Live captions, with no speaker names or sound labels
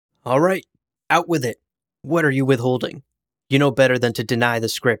All right, out with it. What are you withholding? You know better than to deny the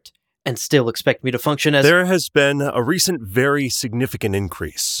script and still expect me to function as... There has been a recent very significant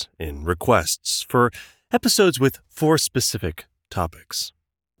increase in requests for episodes with 4 specific topics.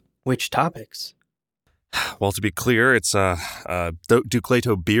 Which topics? Well, to be clear, it's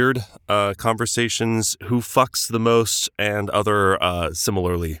Duclato beard conversations, who fucks the most, and other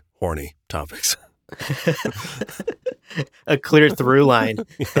similarly horny topics. A clear through line.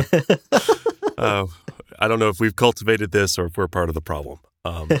 I don't know if we've cultivated this or if we're part of the problem.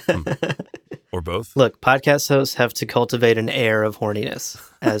 Or both. Look, podcast hosts have to cultivate an air of horniness,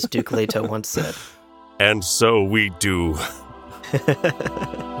 as Duclato once said. And so we do.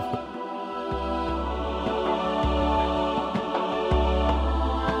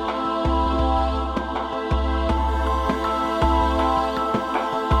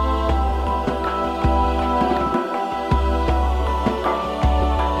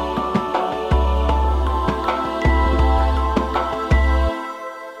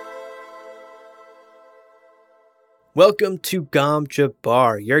 Welcome to Gom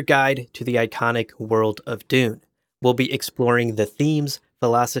Jabbar, your guide to the iconic world of Dune. We'll be exploring the themes,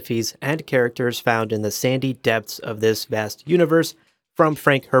 philosophies, and characters found in the sandy depths of this vast universe, from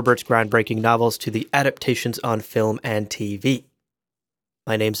Frank Herbert's groundbreaking novels to the adaptations on film and TV.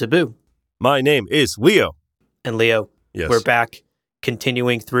 My name's Abu. My name is Leo. And Leo, Yes. We're back,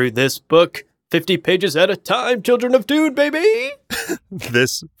 continuing through this book, 50 pages at a time, Children of Dune, baby!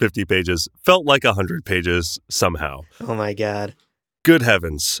 This 50 pages felt like 100 pages somehow. Oh my god. Good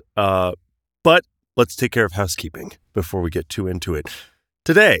heavens. But let's take care of housekeeping before we get too into it.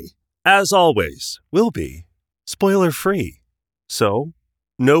 Today, as always, will be spoiler-free. So,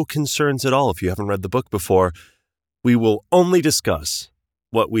 no concerns at all if you haven't read the book before. We will only discuss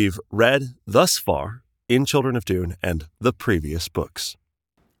what we've read thus far in Children of Dune and the previous books.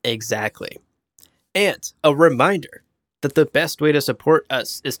 Exactly. And a reminder that the best way to support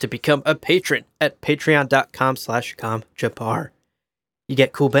us is to become a patron at patreon.com/GomJabbar. You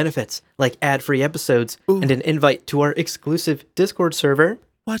get cool benefits like ad-free episodes and an invite to our exclusive Discord server.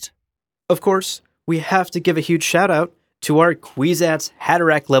 What? Of course, we have to give a huge shout out to our Kwisatz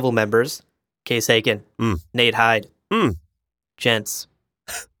Haderach level members, Case Aiken, Nate Hyde. Gents,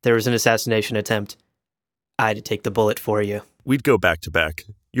 there was an assassination attempt. I had to take the bullet for you. We'd go back to back.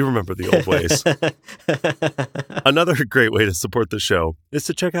 You remember the old ways. Another great way to support the show is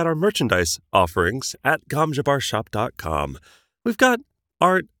to check out our merchandise offerings at gomjabarshop.com. We've got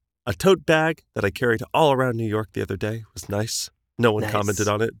art, a tote bag that I carried all around New York the other day. It was nice. No one commented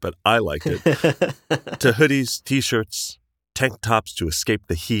on it, but I liked it. To hoodies, t-shirts, tank tops to escape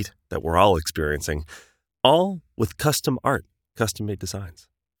the heat that we're all experiencing. All with custom art, custom-made designs.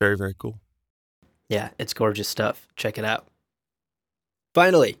 Very, very cool. Yeah, it's gorgeous stuff. Check it out.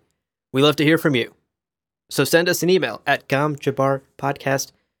 Finally, we love to hear from you. So send us an email at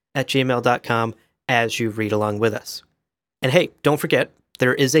gomjabarpodcast@gmail.com as you read along with us. And hey, don't forget,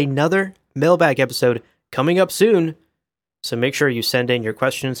 there is another mailbag episode coming up soon. So make sure you send in your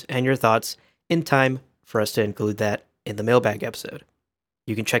questions and your thoughts in time for us to include that in the mailbag episode.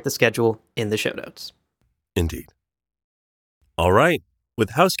 You can check the schedule in the show notes. Indeed. All right, with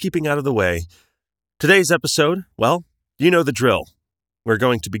housekeeping out of the way, today's episode, well, you know the drill. We're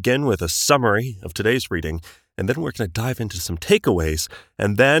going to begin with a summary of today's reading, and then we're going to dive into some takeaways,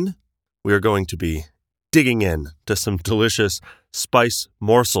 and then we are going to be digging in to some delicious spice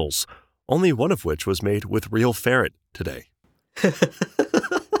morsels, only one of which was made with real ferret today.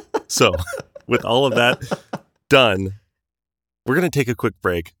 So, with all of that done, we're going to take a quick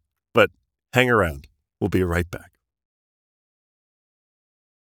break, but hang around. We'll be right back.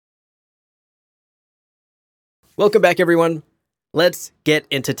 Welcome back, everyone. Let's get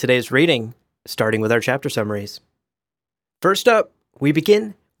into today's reading, starting with our chapter summaries. First up, we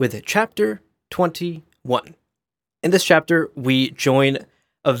begin with chapter 21. In this chapter, we join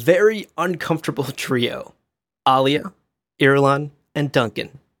a very uncomfortable trio, Alia, Irulan, and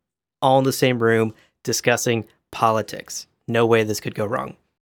Duncan, all in the same room discussing politics. No way this could go wrong.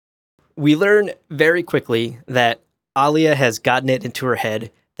 We learn very quickly that Alia has gotten it into her head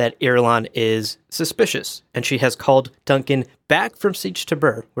that Irulan is suspicious, and she has called Duncan back from Siege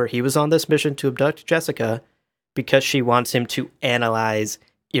Tabr, where he was on this mission to abduct Jessica, because she wants him to analyze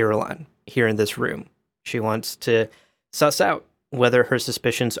Irulan here in this room. She wants to suss out whether her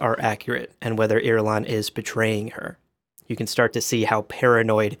suspicions are accurate and whether Irulan is betraying her. You can start to see how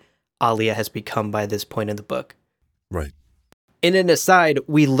paranoid Alia has become by this point in the book. Right. In an aside,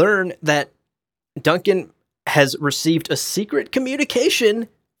 we learn that Duncan has received a secret communication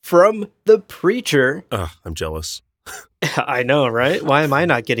from the preacher. I'm jealous. I know, right? Why am I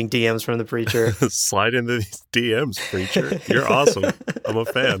not getting DMs from the preacher? Slide into these DMs, preacher. You're awesome. I'm a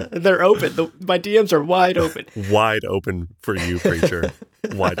fan. They're open. My DMs are wide open. Wide open for you, preacher.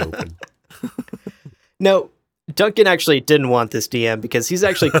 Wide open. No, Duncan actually didn't want this DM because he's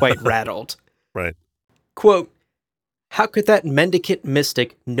actually quite rattled. Right. Quote, how could that mendicant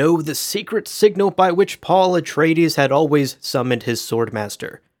mystic know the secret signal by which Paul Atreides had always summoned his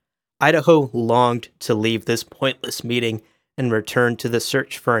swordmaster? Idaho longed to leave this pointless meeting and return to the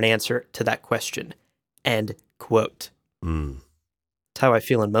search for an answer to that question. End quote. Mm. That's how I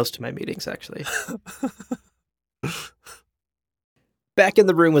feel in most of my meetings, actually. Back in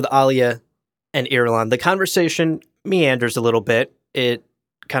the room with Alia and Irulan, the conversation meanders a little bit. It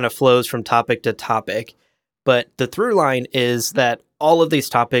kind of flows from topic to topic. But the through line is that all of these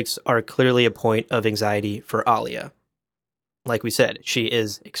topics are clearly a point of anxiety for Alia. Like we said, she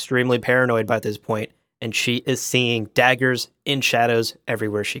is extremely paranoid by this point, and she is seeing daggers in shadows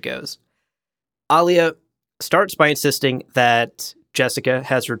everywhere she goes. Alia starts by insisting that Jessica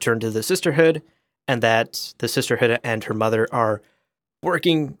has returned to the Sisterhood, and that the Sisterhood and her mother are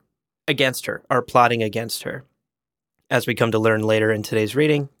working against her, are plotting against her. As we come to learn later in today's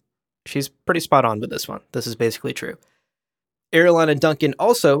reading, she's pretty spot on with this one. This is basically true. Irulan and Duncan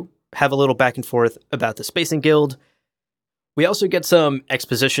also have a little back and forth about the Spacing Guild. We also get some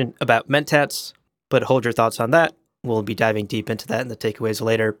exposition about Mentats, but hold your thoughts on that. We'll be diving deep into that in the takeaways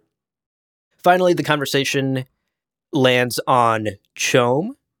later. Finally, the conversation lands on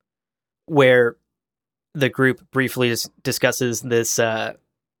CHOAM, where the group briefly discusses this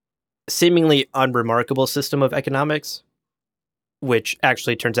seemingly unremarkable system of economics, which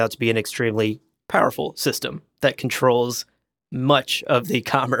actually turns out to be an extremely powerful system that controls much of the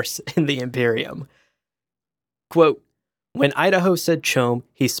commerce in the Imperium. Quote, when Idaho said CHOAM,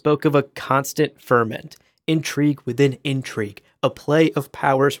 he spoke of a constant ferment, intrigue within intrigue, a play of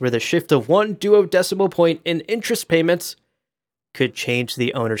powers where the shift of 1 duodecimal point in interest payments could change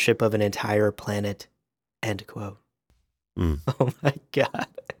the ownership of an entire planet. End quote. Mm. Oh my God.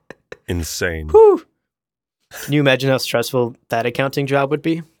 Insane. Whew. Can you imagine how stressful that accounting job would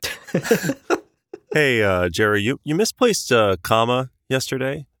be? Hey, Jerry, you misplaced a comma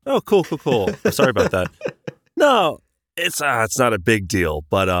yesterday. Oh, cool. Sorry about that. No, it's not a big deal,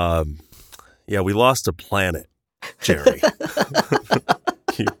 but yeah, we lost a planet, Jerry.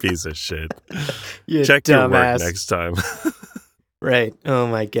 You piece of shit. You check dumbass. Your work next time. Right. Oh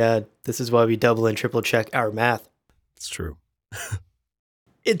my God. This is why we double and triple check our math. It's true.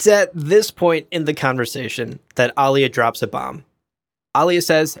 It's at this point in the conversation that Alia drops a bomb. Alia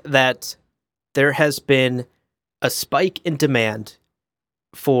says that there has been a spike in demand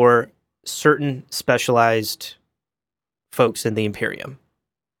for certain specialized folks in the Imperium.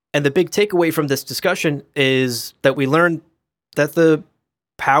 And the big takeaway from this discussion is that we learn that the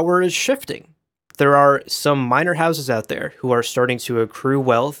power is shifting. There are some minor houses out there who are starting to accrue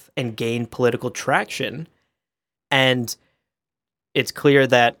wealth and gain political traction. And it's clear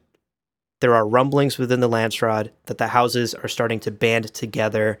that there are rumblings within the Landsraad that the houses are starting to band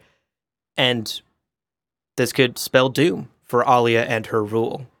together, and this could spell doom for Alia and her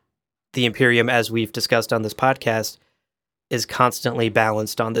rule. The Imperium, as we've discussed on this podcast, is constantly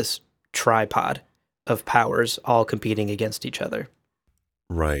balanced on this tripod of powers all competing against each other.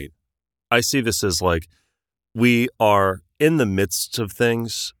 Right. I see this as like we are in the midst of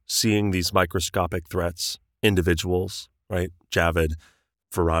things, seeing these microscopic threats, individuals, right? Javid,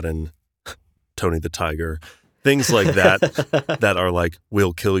 Faradin, Tony the Tiger, things like that, that are like,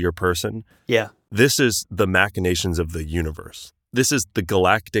 will kill your person. Yeah. This is the machinations of the universe. This is the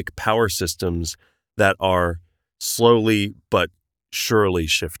galactic power systems that are slowly but surely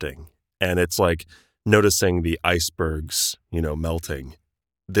shifting. And it's like noticing the icebergs, melting.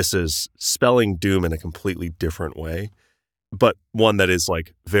 This is spelling doom in a completely different way, but one that is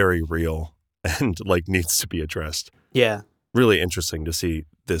like very real and like needs to be addressed. Yeah. Really interesting to see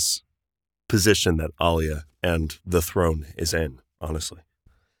this position that Alia and the throne is in, honestly.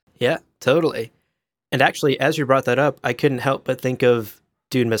 Yeah, totally. And actually, as you brought that up, I couldn't help but think of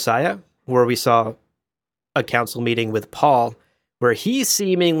Dune Messiah, where we saw a council meeting with Paul, where he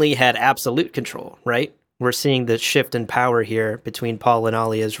seemingly had absolute control, right? We're seeing the shift in power here between Paul and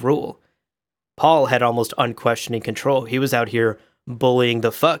Alia's rule. Paul had almost unquestioning control. He was out here bullying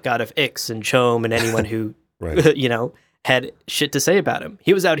the fuck out of Ix and CHOAM and anyone who, right. Had shit to say about him.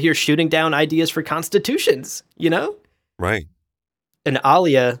 He was out here shooting down ideas for constitutions, Right. And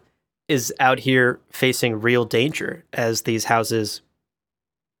Alia is out here facing real danger as these houses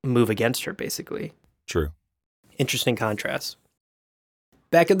move against her, basically. True. Interesting contrast.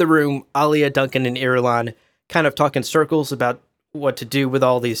 Back in the room, Alia, Duncan, and Irulan kind of talk in circles about what to do with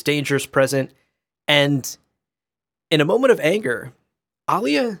all these dangers present. And in a moment of anger,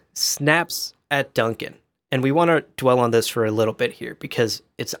 Alia snaps at Duncan. And we want to dwell on this for a little bit here because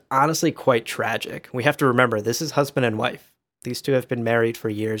it's honestly quite tragic. We have to remember, this is husband and wife. These two have been married for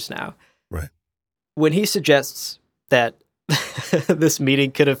years now. Right. When he suggests that this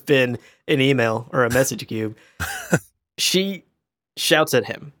meeting could have been an email or a message cube, she shouts at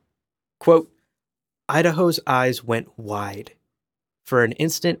him, quote, Idaho's eyes went wide. For an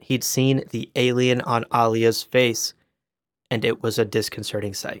instant, he'd seen the alien on Alia's face, and it was a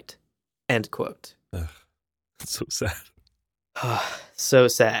disconcerting sight. End quote. Ugh, that's so sad. So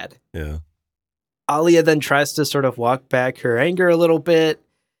sad. Yeah. Alia then tries to sort of walk back her anger a little bit,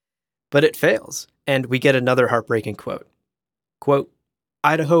 but it fails, and we get another heartbreaking quote. Quote,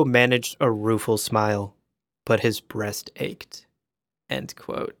 Idaho managed a rueful smile, but his breast ached. End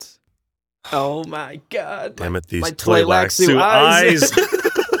quote. Oh my God. Damn it, these my Tleilaxu eyes.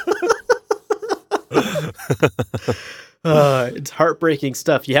 It's heartbreaking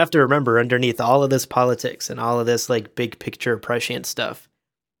stuff. You have to remember, underneath all of this politics and all of this like big picture prescient stuff,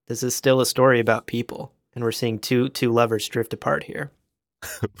 this is still a story about people, and we're seeing two lovers drift apart here.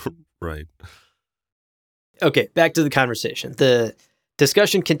 Right. Okay, back to the conversation. The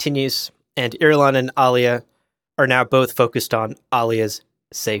discussion continues, and Irulan and Alia are now both focused on Alia's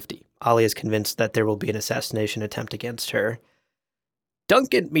safety. Alia is convinced that there will be an assassination attempt against her.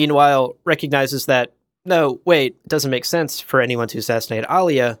 Duncan, meanwhile, recognizes that, no, wait, it doesn't make sense for anyone to assassinate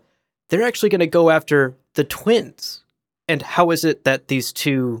Alia. They're actually going to go after the twins. And how is it that these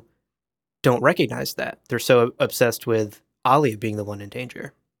two don't recognize that? They're so obsessed with Alia being the one in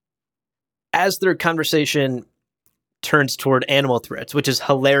danger. As their conversation turns toward animal threats, which is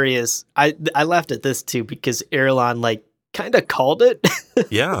hilarious, I laughed at this too because Irulan like kind of called it.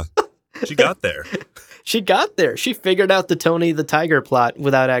 Yeah, she got there. She got there. She figured out the Tony the Tiger plot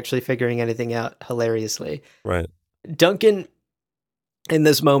without actually figuring anything out hilariously. Right. Duncan, in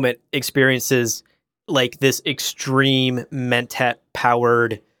this moment, experiences like this extreme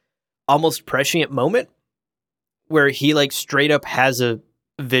Mentat-powered, almost prescient moment where he like straight up has a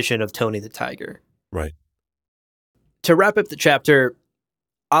vision of Tony the Tiger. Right. To wrap up the chapter,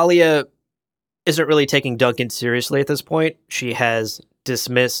 Alia isn't really taking Duncan seriously at this point. She has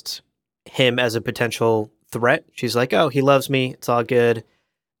dismissed him as a potential threat. She's like, oh, he loves me. It's all good.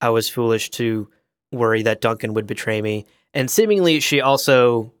 I was foolish to worry that Duncan would betray me. And seemingly, she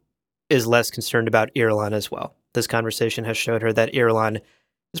also is less concerned about Irulan as well. This conversation has showed her that Irulan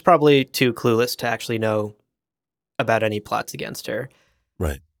is probably too clueless to actually know about any plots against her.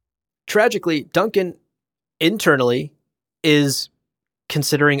 Right. Tragically, Duncan internally is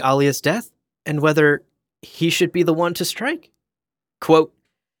considering Alia's death and whether he should be the one to strike. Quote,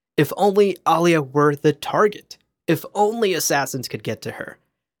 if only Alia were the target. If only assassins could get to her.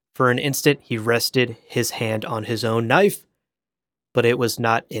 For an instant, he rested his hand on his own knife, but it was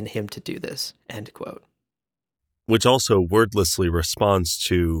not in him to do this. End quote. Which also wordlessly responds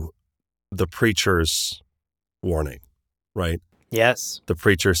to the preacher's warning, right? Yes. The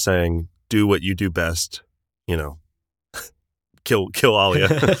preacher saying, do what you do best, you know, kill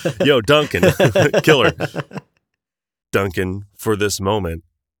Alia. Yo, Duncan, kill her. Duncan, for this moment,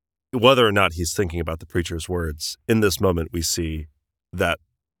 whether or not he's thinking about the preacher's words, in this moment we see that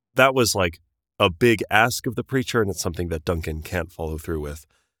was like a big ask of the preacher, and it's something that Duncan can't follow through with.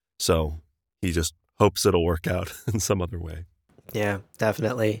 So he just hopes it'll work out in some other way. Yeah,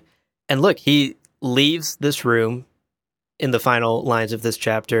 definitely. And look, he leaves this room in the final lines of this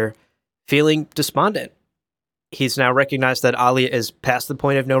chapter feeling despondent. He's now recognized that Alia is past the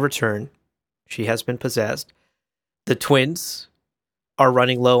point of no return. She has been possessed. The twins are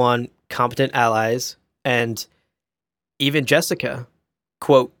running low on competent allies, and even Jessica,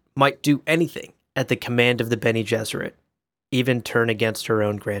 quote, might do anything at the command of the Bene Gesserit, even turn against her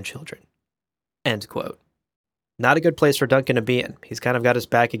own grandchildren. End quote. Not a good place for Duncan to be in. He's kind of got his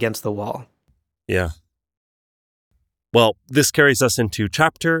back against the wall. Yeah. Well, this carries us into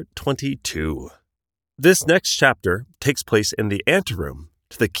chapter 22. This next chapter takes place in the anteroom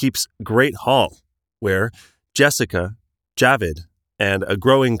to the keep's Great Hall, where Jessica, Javid, and a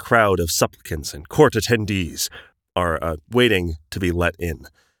growing crowd of supplicants and court attendees are waiting to be let in.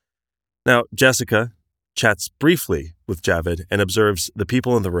 Now, Jessica chats briefly with Javid and observes the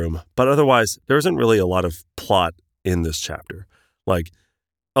people in the room, but otherwise, there isn't really a lot of plot in this chapter. Like,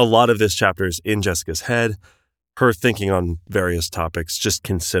 a lot of this chapter is in Jessica's head, her thinking on various topics, just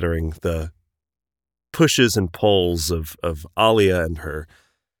considering the pushes and pulls of Alia and her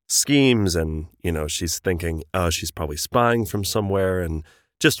schemes, and, you know, she's thinking, she's probably spying from somewhere, and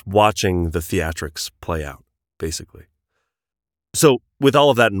just watching the theatrics play out. basically. So with all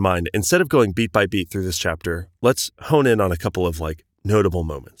of that in mind, instead of going beat by beat through this chapter, let's hone in on a couple of notable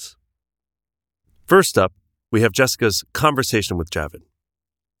moments. First up, we have Jessica's conversation with Javid.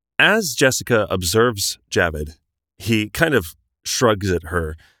 As Jessica observes Javid, he kind of shrugs at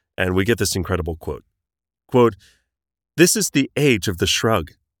her, and we get this incredible quote. Quote, "This is the age of the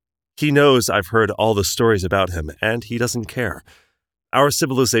shrug. He knows I've heard all the stories about him, and he doesn't care. Our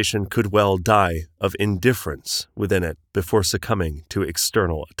civilization could well die of indifference within it before succumbing to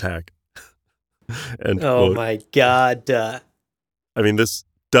external attack." End Oh quote. my God. I mean, this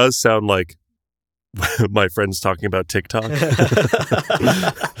does sound like my friends talking about TikTok.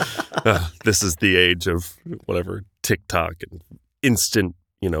 This is the age of whatever, TikTok and instant,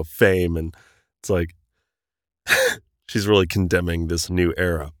 fame. And it's like, she's really condemning this new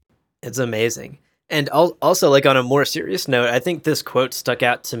era. It's amazing. And also, on a more serious note, I think this quote stuck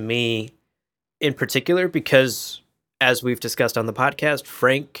out to me in particular because, as we've discussed on the podcast,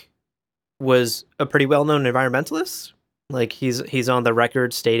 Frank was a pretty well-known environmentalist. He's on the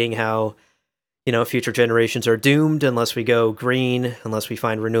record stating how, future generations are doomed unless we go green, unless we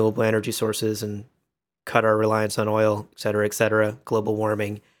find renewable energy sources and cut our reliance on oil, et cetera, global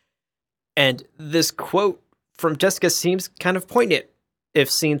warming. And this quote from Jessica seems kind of poignant if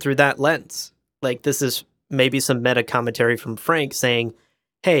seen through that lens. This is maybe some meta commentary from Frank saying,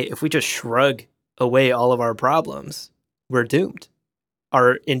 hey, if we just shrug away all of our problems, we're doomed.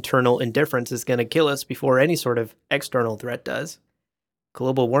 Our internal indifference is going to kill us before any sort of external threat does.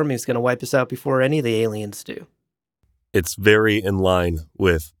 Global warming is going to wipe us out before any of the aliens do. It's very in line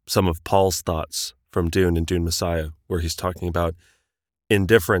with some of Paul's thoughts from Dune and Dune Messiah, where he's talking about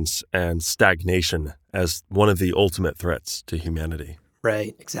indifference and stagnation as one of the ultimate threats to humanity.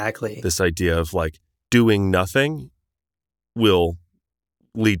 Right, exactly. This idea of doing nothing will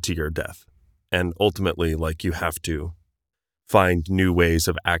lead to your death. And ultimately, you have to find new ways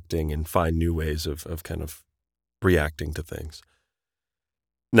of acting and find new ways of kind of reacting to things.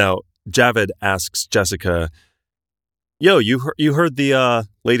 Now, Javid asks Jessica, yo, you heard the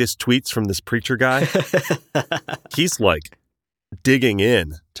latest tweets from this preacher guy? He's digging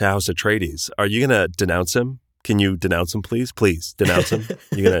in to House Atreides. Are you going to denounce him? Can you denounce him, please? Please, denounce him.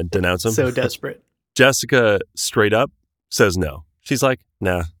 You going to denounce him? So desperate. Jessica straight up says no. She's like,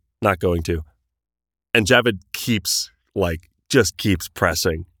 nah, not going to. And Javid keeps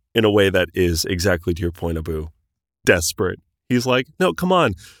pressing in a way that is exactly to your point, Abu. Desperate. He's like, no, come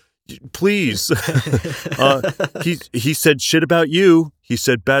on, please. He said shit about you. He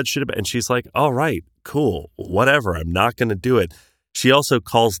said bad shit about, and she's like, all right, cool, whatever. I'm not going to do it. She also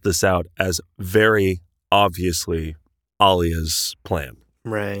calls this out as very obviously Alia's plan.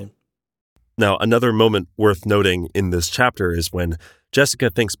 Right. Now, another moment worth noting in this chapter is when Jessica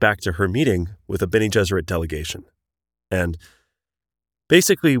thinks back to her meeting with a Bene Gesserit delegation. And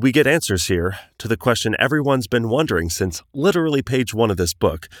basically, we get answers here to the question everyone's been wondering since literally page 1 of this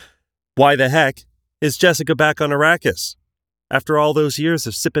book. Why the heck is Jessica back on Arrakis? After all those years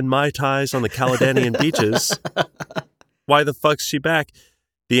of sipping Mai Tais on the Caledonian beaches, why the fuck's she back?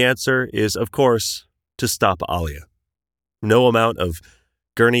 The answer is, of course, to stop Alia. No amount of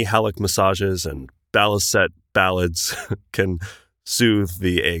Gurney Halleck massages and Balisette ballads can soothe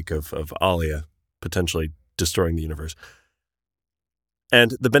the ache of Alia potentially destroying the universe.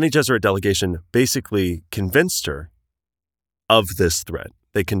 And the Bene Gesserit delegation basically convinced her of this threat.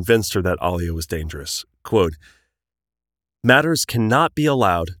 They convinced her that Alia was dangerous. Quote, "Matters cannot be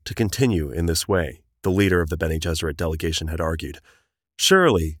allowed to continue in this way," the leader of the Bene Gesserit delegation had argued.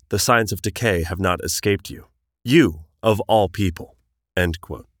 "Surely the signs of decay have not escaped you. You, of all people." End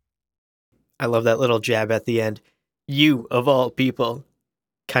quote. I love that little jab at the end. You, of all people,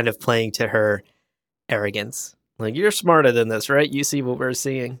 kind of playing to her arrogance. You're smarter than this, right? You see what we're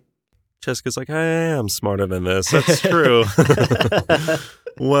seeing. Jessica's like, I am smarter than this. That's true.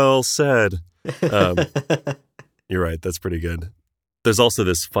 Well said. You're right. That's pretty good. There's also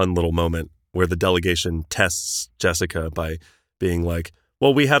this fun little moment where the delegation tests Jessica by being like,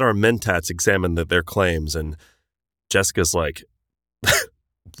 well, we had our mentats examine their claims. And Jessica's like,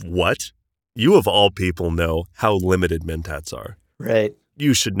 what? You of all people know how limited mentats are. Right.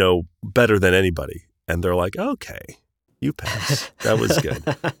 You should know better than anybody. And they're like, okay, you passed. That was good.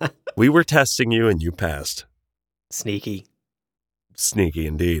 We were testing you and you passed. Sneaky. Sneaky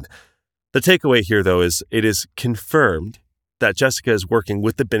indeed. The takeaway here, though, is it is confirmed that Jessica is working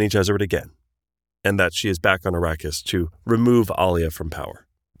with the Bene Gesserit again, and that she is back on Arrakis to remove Alia from power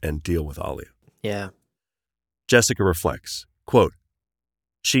and deal with Alia. Yeah. Jessica reflects, quote,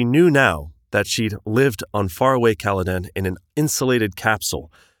 "She knew now that she'd lived on faraway Caladan in an insulated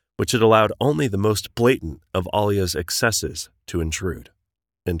capsule which had allowed only the most blatant of Alia's excesses to intrude.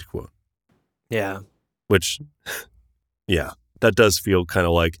 End quote. Yeah. Which, yeah, that does feel kind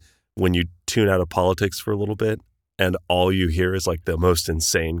of like when you tune out of politics for a little bit and all you hear is like the most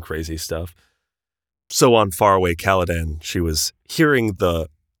insane, crazy stuff. So on faraway Caladan, she was hearing the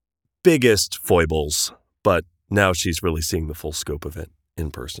biggest foibles, but now she's really seeing the full scope of it in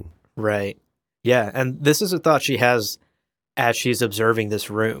person. Right. Yeah, and this is a thought she has as she's observing this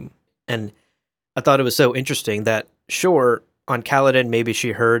room. And I thought it was so interesting that, sure, on Caladan, maybe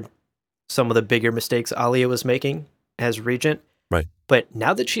she heard some of the bigger mistakes Alia was making as regent. Right. But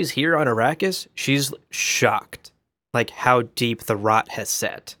now that she's here on Arrakis, she's shocked, like how deep the rot has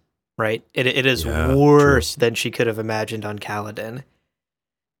set, right? It is worse than she could have imagined on Caladan.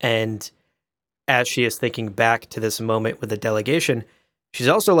 And as she is thinking back to this moment with the delegation, she's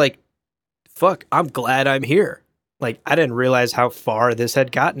also like, fuck, I'm glad I'm here. Like, I didn't realize how far this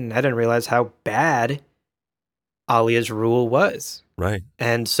had gotten. I didn't realize how bad Alia's rule was. Right.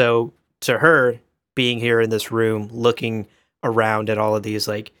 And so to her, being here in this room, looking around at all of these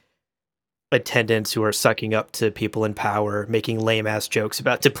like attendants who are sucking up to people in power, making lame ass jokes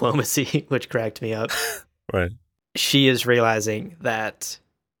about diplomacy, which cracked me up. Right. She is realizing that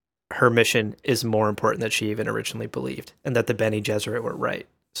her mission is more important than she even originally believed, and that the Bene Gesserit were right.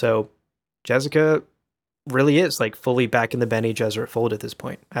 So Jessica really is like fully back in the Bene Gesserit fold at this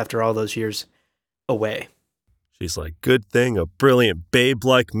point after all those years away. She's like, good thing a brilliant babe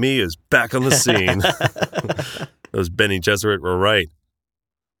like me is back on the scene. Those Bene Gesserit were right.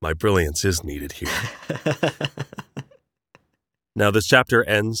 My brilliance is needed here. Now, this chapter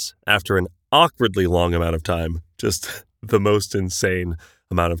ends after an awkwardly long amount of time, just the most insane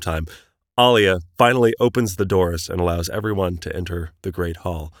amount of time. Alia finally opens the doors and allows everyone to enter the Great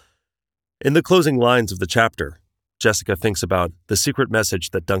Hall. In the closing lines of the chapter, Jessica thinks about the secret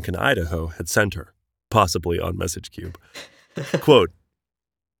message that Duncan Idaho had sent her, possibly on MessageCube. Quote,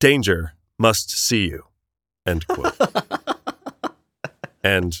 "Danger must see you," end quote.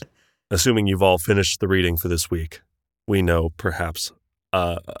 And assuming you've all finished the reading for this week, we know perhaps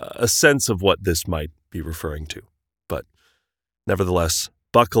a sense of what this might be referring to. But nevertheless,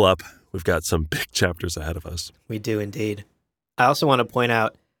 buckle up. We've got some big chapters ahead of us. We do indeed. I also want to point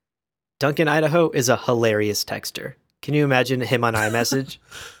out, Duncan Idaho is a hilarious texter. Can you imagine him on iMessage?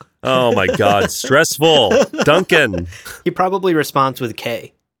 Oh my God, stressful. Duncan. He probably responds with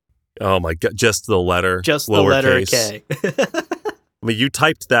K. Oh my God, just the letter. Just the letter K. I mean, you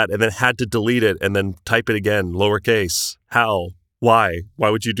typed that and then had to delete it and then type it again, lowercase. How? Why?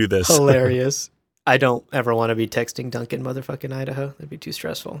 Why would you do this? Hilarious. I don't ever want to be texting Duncan motherfucking Idaho. That'd be too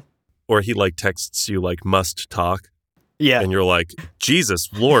stressful. Or he like texts you like, must talk. Yeah. And you're like, Jesus,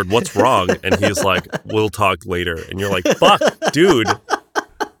 Lord, what's wrong? And he's like, we'll talk later. And you're like, fuck, dude,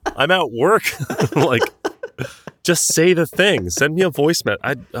 I'm at work. Like, just say the thing. Send me a voice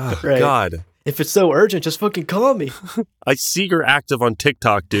message. Right. God. If it's so urgent, just fucking call me. I see you're active on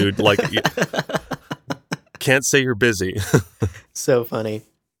TikTok, dude. Like, can't say you're busy. So funny.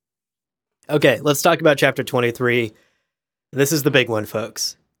 Okay, let's talk about chapter 23. This is the big one,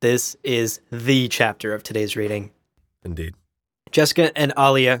 folks. This is the chapter of today's reading. Indeed. Jessica and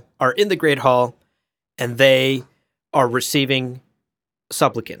Alia are in the Great Hall, and they are receiving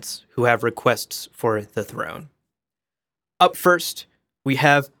supplicants who have requests for the throne. Up first, we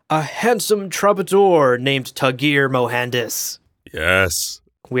have a handsome troubadour named Tagir Mohandis. Yes.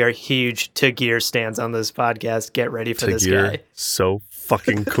 We are huge Tagir stands on this podcast. Get ready for this guy. So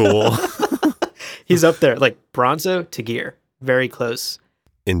fucking cool. He's up there, like Bronzo, Tagir. Very close.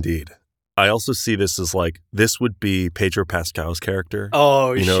 Indeed. I also see this as like, this would be Pedro Pascal's character.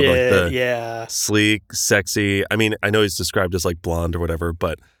 Oh, you know, shit, like the yeah. sleek, sexy. I mean, I know he's described as like blonde or whatever,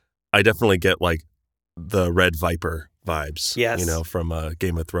 but I definitely get like the Red Viper vibes, yes. You know, from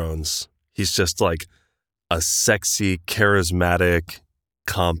Game of Thrones. He's just like a sexy, charismatic,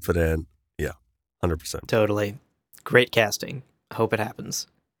 confident. Yeah, 100%. Totally. Great casting. I hope it happens.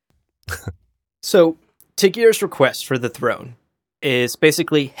 So, Tagir's request for the throne is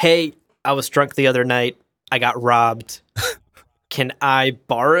basically, hey, I was drunk the other night. I got robbed. Can I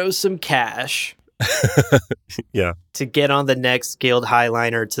borrow some cash? Yeah. To get on the next Guild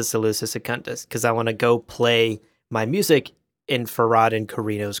Highliner to Seleucia Secundus, because I want to go play my music in Farad and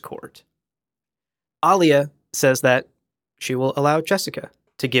Carino's court. Alia says that she will allow Jessica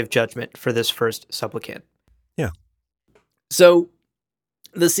to give judgment for this first supplicant. Yeah. So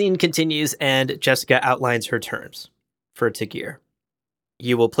the scene continues, and Jessica outlines her terms for Tagir.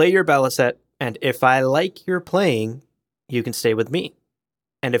 You will play your balisette, and if I like your playing, you can stay with me.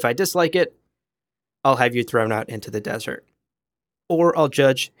 And if I dislike it, I'll have you thrown out into the desert. or I'll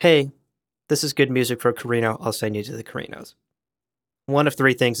judge, hey, this is good music for Carino, I'll send you to the Carinos. One of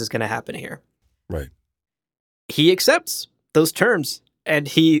three things is going to happen here. Right. He accepts those terms, and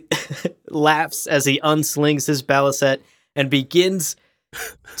he laughs as he unslings his balisette and begins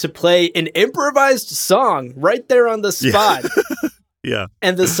to play an improvised song right there on the spot. Yeah.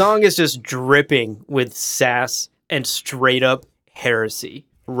 And the song is just dripping with sass and straight up heresy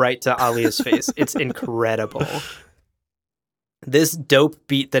right to Alia's face. It's incredible. This dope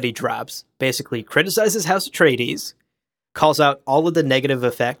beat that he drops basically criticizes House Atreides, calls out all of the negative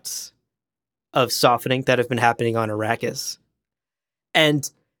effects of softening that have been happening on Arrakis. And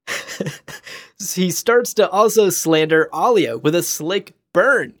he starts to also slander Alia with a slick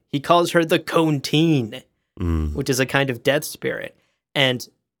burn. He calls her the Contine, which is a kind of death spirit. And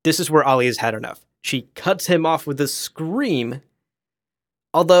this is where Alia's had enough. She cuts him off with a scream,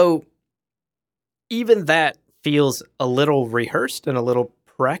 although even that feels a little rehearsed and a little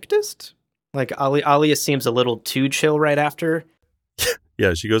practiced. Like Alia seems a little too chill right after.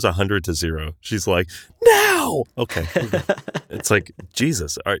 Yeah, she goes 100 to 0. She's like, now! Okay. It's like,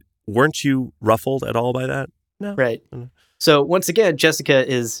 Jesus, weren't you ruffled at all by that? No. Right. So once again, Jessica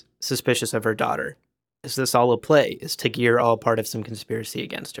is suspicious of her daughter. Is this all a play? Is Tagir all part of some conspiracy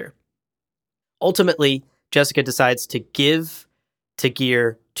against her? Ultimately, Jessica decides to give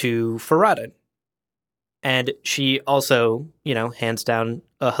Tagir to Farad'n. And she also, hands down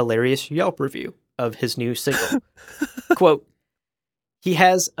a hilarious Yelp review of his new single. Quote, "He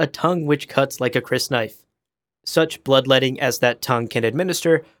has a tongue which cuts like a crisp knife. Such bloodletting as that tongue can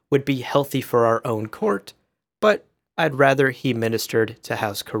administer would be healthy for our own court, but I'd rather he ministered to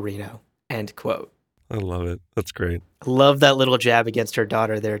House Carino." End quote. I love it. That's great. Love that little jab against her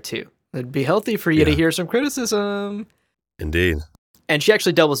daughter there, too. It'd be healthy for you to hear some criticism. Indeed. And she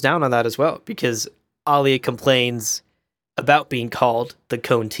actually doubles down on that as well, because Alia complains about being called the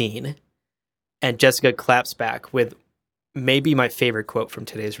Contine, and Jessica claps back with maybe my favorite quote from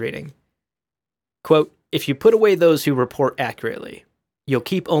today's reading. Quote, "If you put away those who report accurately, you'll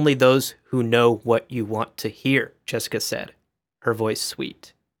keep only those who know what you want to hear," Jessica said, her voice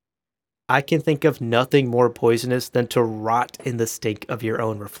sweet. "I can think of nothing more poisonous than to rot in the stink of your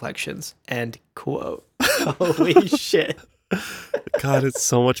own reflections." End quote. Holy shit. God, it's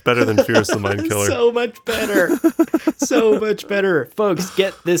so much better than Fierce the Mind Killer. So much better. So much better. Folks,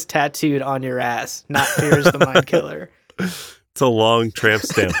 get this tattooed on your ass. Not Fierce the Mind Killer. It's a long tramp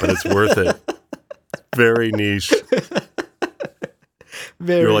stamp, but it's worth it. Very niche.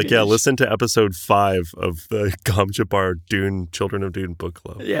 You're like, niche. Yeah, listen to episode 5 of the Gom Jabbar Dune Children of Dune book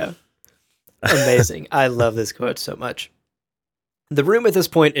club. Yeah. Amazing. I love this quote so much. The room at this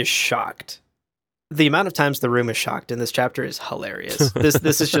point is shocked. The amount of times the room is shocked in this chapter is hilarious.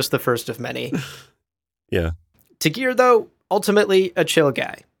 This is just the first of many. Yeah. Tagir, though, ultimately a chill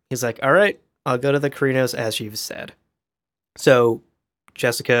guy. He's like, all right, I'll go to the Carinos as you've said. So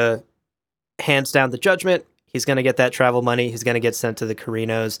Jessica hands down the judgment. He's going to get that travel money. He's going to get sent to the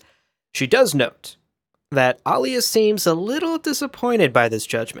Carinos. She does note that Alia seems a little disappointed by this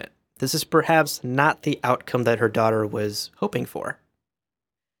judgment. This is perhaps not the outcome that her daughter was hoping for.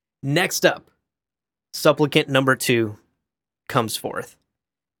 Next up, supplicant number 2 comes forth.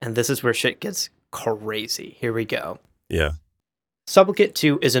 And this is where shit gets crazy. Here we go. Yeah. Supplicant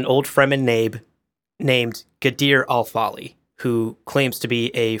 2 is an old Fremen named Gadir Al-Fali, who claims to be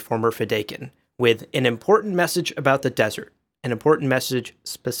a former Fedaykin, with an important message about the desert, an important message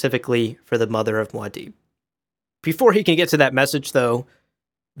specifically for the mother of Muad'Dib. Before he can get to that message, though,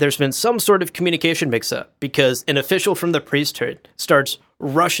 there's been some sort of communication mix-up, because an official from the priesthood starts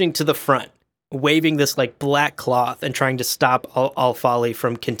rushing to the front, waving this black cloth and trying to stop Al-Fali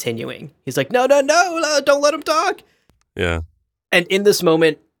from continuing. He's like, no, don't let him talk. Yeah. And in this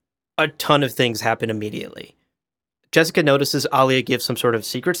moment, a ton of things happen immediately. Jessica notices Alia give some sort of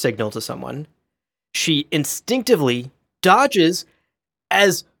secret signal to someone. She instinctively dodges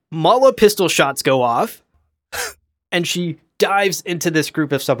as Mala pistol shots go off, and she dives into this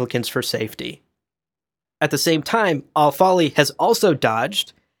group of supplicants for safety. At the same time, Al-Fali has also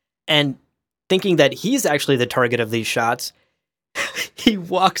dodged, and thinking that he's actually the target of these shots, he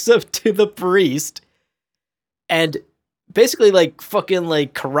walks up to the priest and basically fucking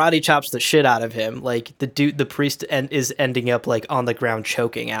karate chops the shit out of him. The priest is ending up on the ground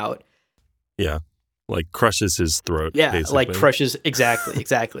choking out. Yeah. Crushes his throat. Yeah. Basically. Crushes.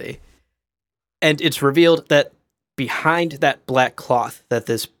 Exactly. And it's revealed that behind that black cloth that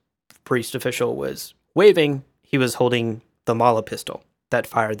this priest official was waving, he was holding the Mala pistol that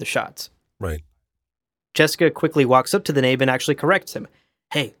fired the shots. Right. Jessica quickly walks up to the Nabe and actually corrects him.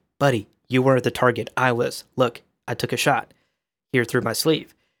 Hey, buddy, you weren't the target. I was. Look, I took a shot. here through my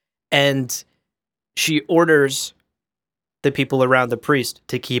sleeve. And she orders the people around the priest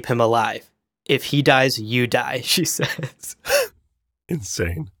to keep him alive. If he dies, you die, she says.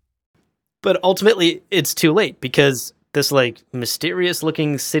 Insane. But ultimately, it's too late because this like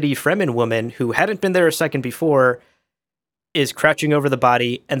mysterious-looking city Fremen woman who hadn't been there a second before is crouching over the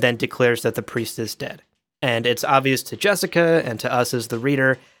body and then declares that the priest is dead. And it's obvious to Jessica and to us as the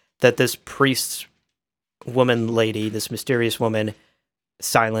reader that this priest woman lady, this mysterious woman,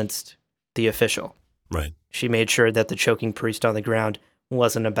 silenced the official. Right. She made sure that the choking priest on the ground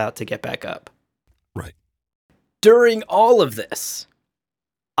wasn't about to get back up. Right. During all of this,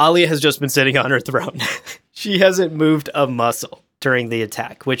 Alia has just been sitting on her throne. She hasn't moved a muscle during the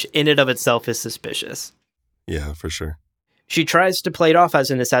attack, which in and of itself is suspicious. Yeah, for sure. She tries to play it off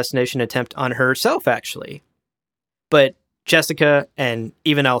as an assassination attempt on herself, actually. But Jessica and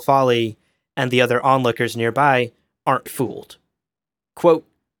even Alfali and the other onlookers nearby aren't fooled. Quote,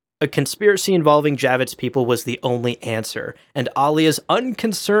 a conspiracy involving Javed's people was the only answer, and Alia's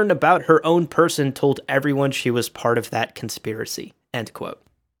unconcern about her own person told everyone she was part of that conspiracy. End quote.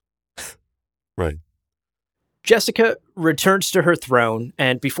 Right. Jessica returns to her throne,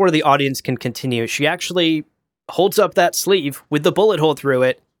 and before the audience can continue, she actually holds up that sleeve with the bullet hole through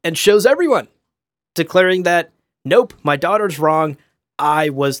it and shows everyone, declaring that, nope, my daughter's wrong. I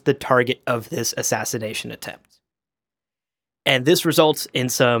was the target of this assassination attempt. And this results in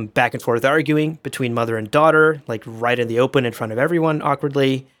some back and forth arguing between mother and daughter, like right in the open in front of everyone,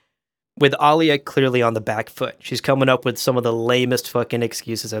 awkwardly, with Alia clearly on the back foot. She's coming up with some of the lamest fucking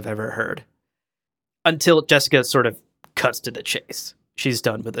excuses I've ever heard. Until Jessica sort of cuts to the chase. She's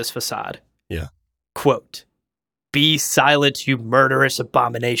done with this facade. Yeah. Quote, be silent, you murderous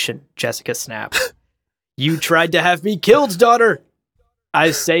abomination, Jessica snaps. You tried to have me killed, daughter.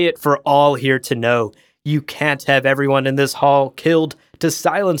 I say it for all here to know. You can't have everyone in this hall killed to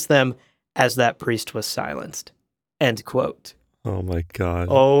silence them as that priest was silenced. End quote. Oh my God.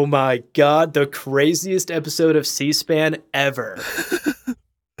 Oh my God. The craziest episode of C-SPAN ever.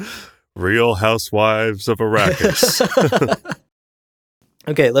 Real Housewives of Arrakis.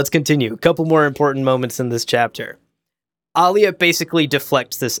 Okay, let's continue. A couple more important moments in this chapter. Alia basically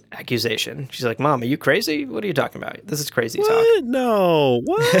deflects this accusation. She's like, Mom, are you crazy? What are you talking about? This is crazy What? talk. No.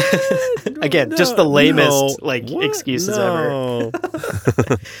 What? Again, just the lamest excuses ever.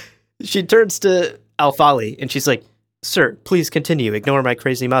 She turns to Alfali and she's like, Sir, please continue. Ignore my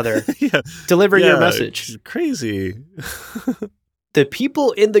crazy mother. Yeah. Deliver your Yeah, message. she's crazy. The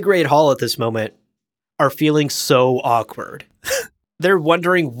people in the Great Hall at this moment are feeling so awkward. They're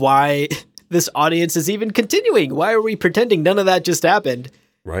wondering why this audience is even continuing. Why are we pretending none of that just happened?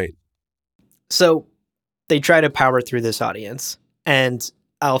 Right. So they try to power through this audience. And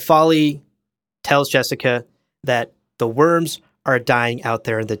Alfali tells Jessica that the worms are dying out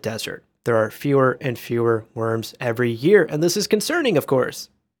there in the desert. There are fewer and fewer worms every year. And this is concerning, of course,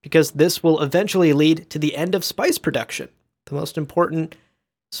 because this will eventually lead to the end of spice production, the most important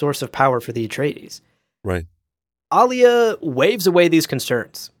source of power for the Atreides. Right. Alia waves away these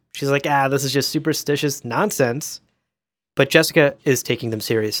concerns. She's like, this is just superstitious nonsense. But Jessica is taking them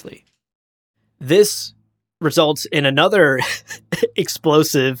seriously. This results in another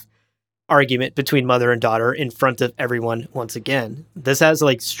explosive argument between mother and daughter in front of everyone once again. This has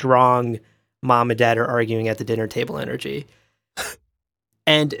like strong mom and dad are arguing at the dinner table energy.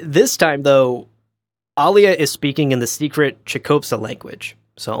 And this time, though, Alia is speaking in the secret Chicopsa language.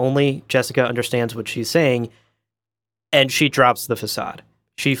 So only Jessica understands what she's saying. And she drops the facade.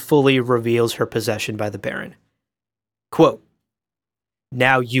 She fully reveals her possession by the Baron. Quote,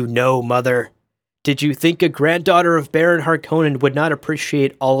 now you know, mother. Did you think a granddaughter of Baron Harkonnen would not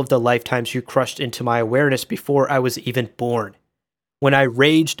appreciate all of the lifetimes you crushed into my awareness before I was even born? When I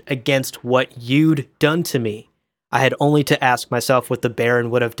raged against what you'd done to me, I had only to ask myself what the Baron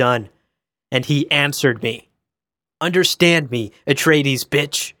would have done. And he answered me. Understand me, Atreides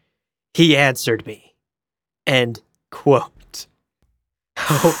bitch. He answered me. End quote.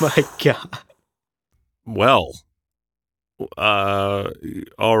 Oh my God. Well,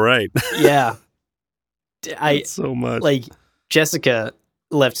 all right. Yeah. That's so much. Like, Jessica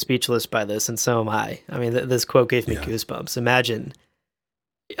left speechless by this, and so am I. I mean, this quote gave me goosebumps. Imagine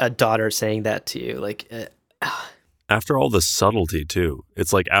a daughter saying that to you. Like, after all the subtlety, too.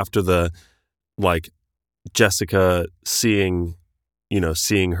 It's like after the, like, Jessica seeing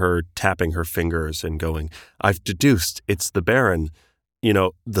her tapping her fingers and going, I've deduced it's the Baron. You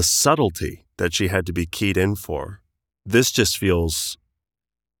know, the subtlety that she had to be keyed in for. This just feels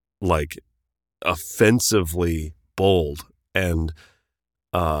like offensively bold and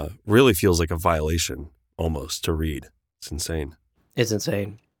really feels like a violation almost to read. It's insane. It's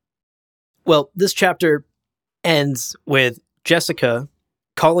insane. Well, this chapter ends with Jessica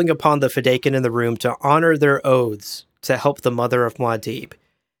calling upon the Fedaykin in the room to honor their oaths to help the mother of Muad'Dib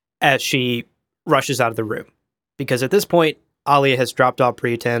as she rushes out of the room. Because at this point, Alia has dropped all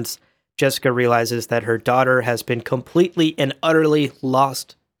pretense. Jessica realizes that her daughter has been completely and utterly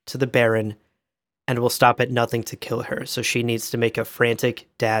lost to the Baron and will stop at nothing to kill her. So she needs to make a frantic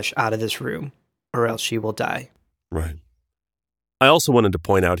dash out of this room, or else she will die. Right. I also wanted to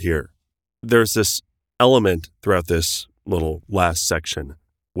point out here, there's this element throughout this little last section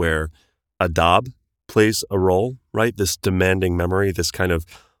where Adab plays a role, right? This demanding memory, this kind of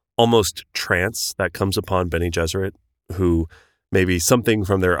almost trance that comes upon Bene Gesserit, who maybe something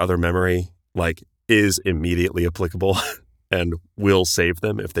from their other memory, like, is immediately applicable and will save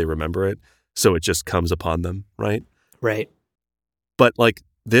them if they remember it. So it just comes upon them, right? Right. But like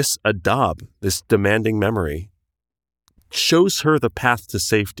this Adab, this demanding memory, shows her the path to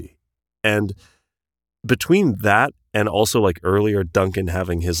safety. And between that and also like earlier Duncan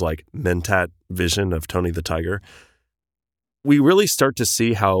having his like Mentat vision of Tony the Tiger, we really start to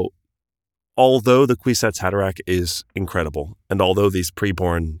see how, although the Kwisatz Haderach is incredible, and although these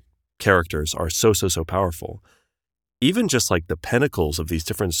preborn characters are so powerful, even just like the pinnacles of these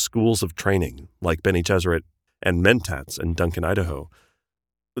different schools of training, like Bene Gesserit and Mentats and Duncan Idaho,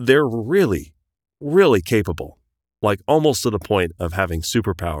 they're really, really capable, like almost to the point of having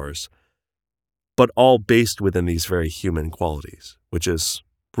superpowers, but all based within these very human qualities, which is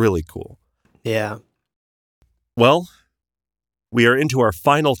really cool. Yeah. Well, we are into our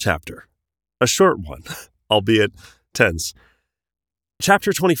final chapter, a short one, albeit tense.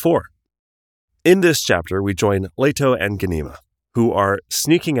 Chapter 24. In this chapter, we join Leto and Ghanima, who are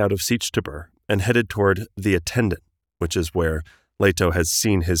sneaking out of Sietch Tabr and headed toward the Attendant, which is where Leto has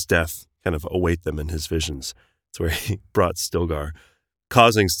seen his death kind of await them in his visions. It's where he brought Stilgar,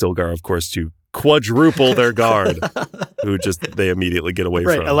 causing Stilgar, of course, to quadruple their guard, who just they immediately get away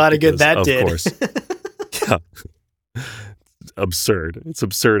from. Right, a lot of good that did. Of course. Yeah. Absurd. It's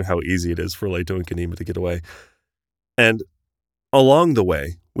absurd how easy it is for Leto and Ghanima to get away. And along the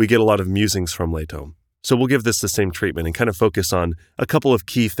way, we get a lot of musings from Leto. So we'll give this the same treatment and kind of focus on a couple of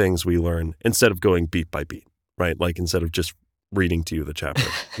key things we learn instead of going beat by beat, right? Like instead of just reading to you the chapter,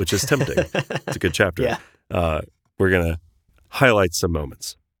 which is tempting. It's a good chapter. Yeah. We're going to highlight some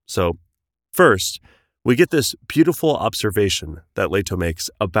moments. So first, we get this beautiful observation that Leto makes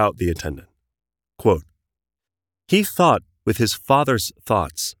about the Attendant. Quote, "He thought with his father's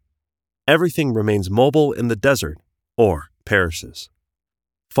thoughts. Everything remains mobile in the desert or perishes.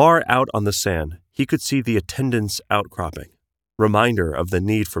 Far out on the sand, he could see the Attendant's outcropping, reminder of the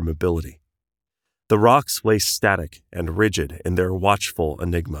need for mobility. The rocks lay static and rigid in their watchful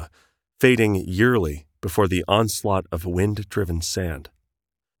enigma, fading yearly before the onslaught of wind-driven sand.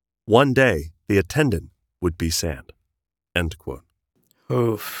 One day, the Attendant would be sand." End quote.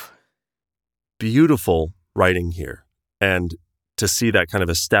 Oof. Beautiful writing here. And to see that kind of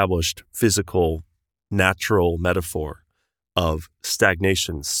established physical, natural metaphor of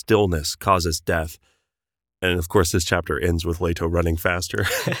stagnation, stillness causes death. And of course, this chapter ends with Leto running faster.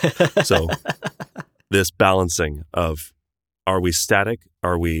 So this balancing of, are we static?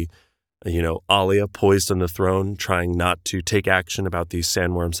 Are we, Alia poised on the throne, trying not to take action about these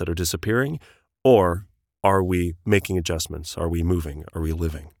sandworms that are disappearing? Or are we making adjustments? Are we moving? Are we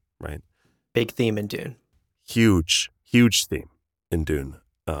living? Right? Big theme in Dune. Huge theme in Dune.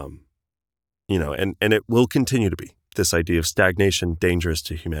 And it will continue to be this idea of stagnation dangerous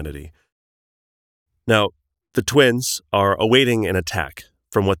to humanity. Now, the twins are awaiting an attack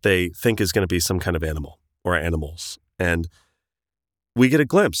from what they think is going to be some kind of animal or animals. And we get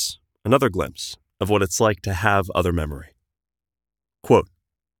another glimpse of what it's like to have other memory. Quote,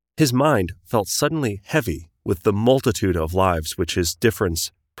 "His mind felt suddenly heavy with the multitude of lives which his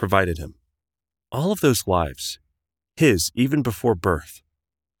difference provided him. All of those lives, his even before birth.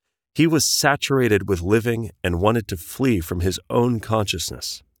 He was saturated with living and wanted to flee from his own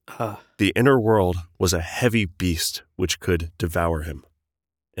consciousness. The inner world was a heavy beast which could devour him."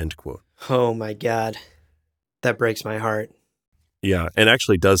 End quote. Oh my God. That breaks my heart. Yeah, and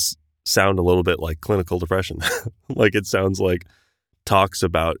actually does sound a little bit like clinical depression. Like it sounds like talks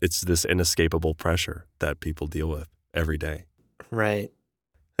about it's this inescapable pressure that people deal with every day. Right.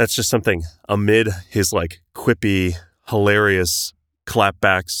 That's just something amid his like quippy, hilarious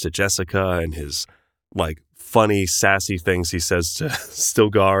clapbacks to Jessica and his like funny, sassy things he says to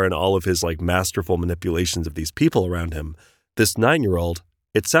Stilgar and all of his like masterful manipulations of these people around him. This 9-year-old,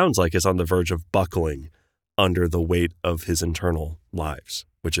 it sounds like, is on the verge of buckling under the weight of his internal lives,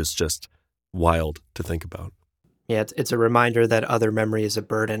 which is just wild to think about. Yeah, it's a reminder that other memory is a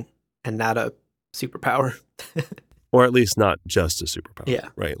burden and not a superpower. Or at least not just a superpower. Yeah.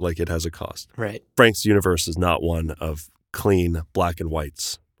 Right? Like it has a cost. Right. Frank's universe is not one of clean black and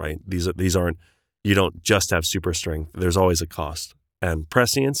whites, right? These aren't, you don't just have super strength. There's always a cost. And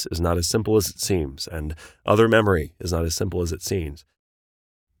prescience is not as simple as it seems. And other memory is not as simple as it seems.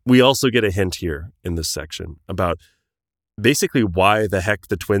 We also get a hint here in this section about basically why the heck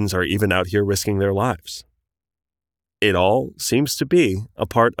the twins are even out here risking their lives. It all seems to be a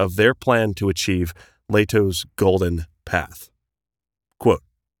part of their plan to achieve Leto's golden path. Quote,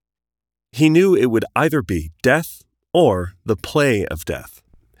 he knew it would either be death or the play of death,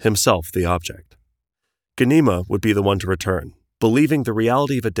 himself the object. Ghanima would be the one to return, believing the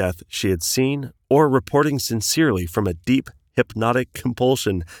reality of a death she had seen or reporting sincerely from a deep hypnotic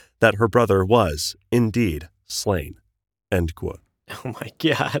compulsion that her brother was, indeed, slain. End quote. Oh my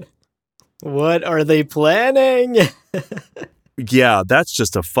God. What are they planning? Yeah, that's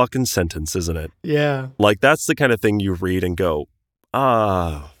just a fucking sentence, isn't it? Yeah. Like, that's the kind of thing you read and go,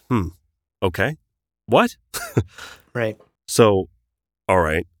 okay, what? Right. So, all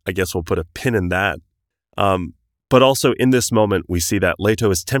right, I guess we'll put a pin in that. But also in this moment, we see that Leto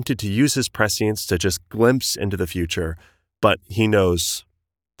is tempted to use his prescience to just glimpse into the future, but he knows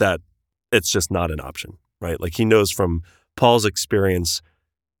that it's just not an option, right? Like he knows from Paul's experience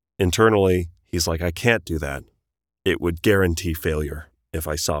internally, he's like, I can't do that. It would guarantee failure if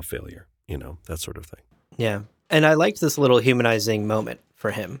I saw failure, that sort of thing. Yeah. And I liked this little humanizing moment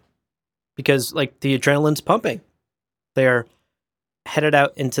for him because like the adrenaline's pumping. They're headed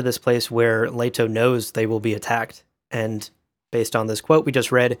out into this place where Leto knows they will be attacked. And based on this quote we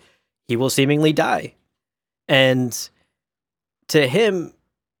just read, he will seemingly die. And to him,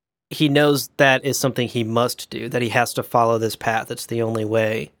 he knows that is something he must do, that he has to follow this path. It's the only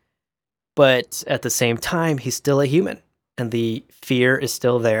way. But at the same time, he's still a human. And the fear is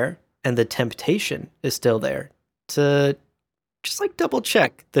still there. And the temptation is still there to just like double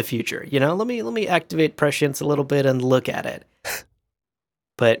check the future. Let me activate prescience a little bit and look at it.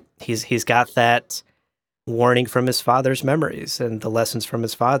 But he's got that warning from his father's memories and the lessons from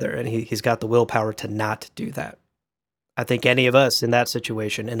his father, and he's got the willpower to not do that. I think any of us in that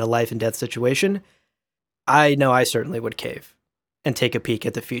situation, in a life and death situation, I know I certainly would cave and take a peek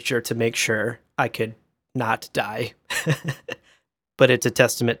at the future to make sure I could not die. But it's a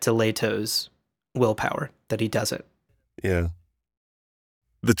testament to Leto's willpower that he doesn't. Yeah.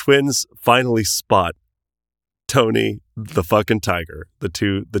 The twins finally spot Tony the fucking tiger. The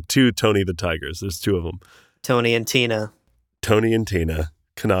two Tony the tigers. There's two of them. Tony and Tina. Tony and Tina,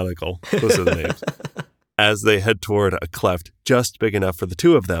 canonical. Those are the names. As they head toward a cleft just big enough for the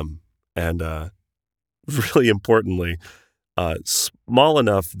two of them. And really importantly, small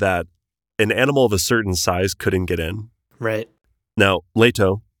enough that an animal of a certain size couldn't get in. Right. Now,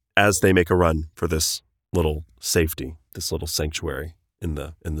 Leto, as they make a run for this little safety, this little sanctuary in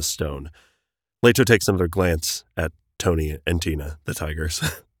the stone, Leto takes another glance at Tony and Tina, the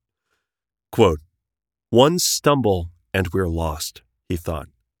tigers. Quote, one stumble and we're lost, he thought.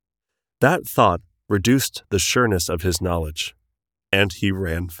 That thought reduced the sureness of his knowledge, and he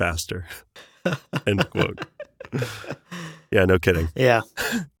ran faster. End quote. Yeah, no kidding. Yeah.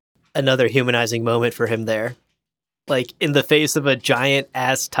 Another humanizing moment for him there. Like, in the face of a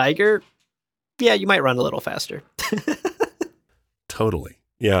giant-ass tiger, yeah, you might run a little faster. Totally.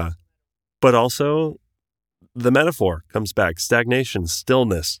 Yeah. But also, the metaphor comes back. Stagnation,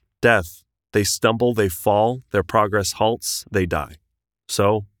 stillness, death. They stumble, they fall, their progress halts, they die.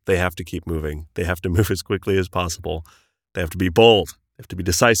 So they have to keep moving. They have to move as quickly as possible. They have to be bold. They have to be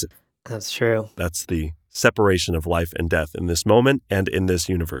decisive. That's true. That's the separation of life and death in this moment and in this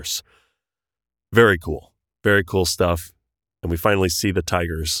universe. Very cool. Very cool stuff. And we finally see the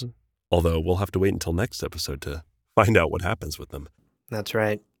tigers, although we'll have to wait until next episode to find out what happens with them. That's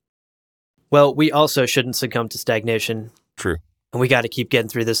right. Well, we also shouldn't succumb to stagnation. True. And we got to keep getting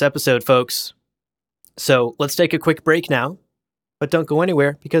through this episode, folks. So let's take a quick break now, but don't go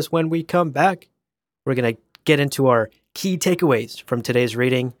anywhere because when we come back, we're going to get into our key takeaways from today's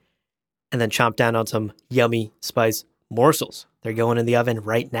reading and then chomp down on some yummy spice morsels. They're going in the oven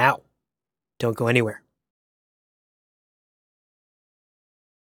right now. Don't go anywhere.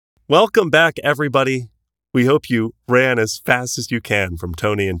 Welcome back, everybody. We hope you ran as fast as you can from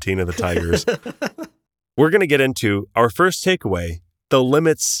Tony and Tina the Tigers. We're going to get into our first takeaway, the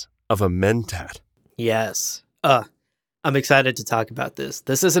limits of a mentat. Yes. I'm excited to talk about this.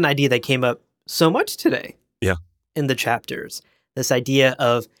 This is an idea that came up so much today. Yeah. In the chapters. This idea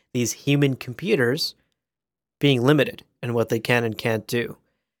of these human computers being limited in what they can and can't do.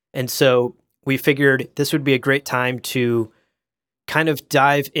 And so we figured this would be a great time to kind of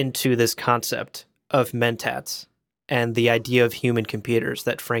dive into this concept of mentats and the idea of human computers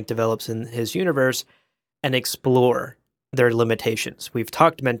that Frank develops in his universe and explore their limitations. We've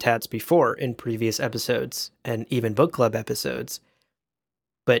talked mentats before in previous episodes and even book club episodes,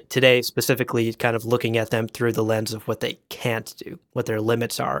 but today specifically kind of looking at them through the lens of what they can't do, what their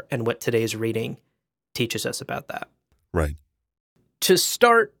limits are, and what today's reading teaches us about that. Right. To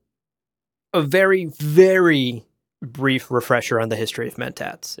start, a very, very brief refresher on the history of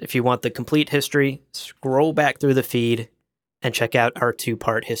mentats. If you want the complete history, scroll back through the feed and check out our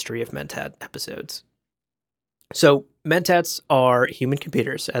 2-part history of mentat episodes. So mentats are human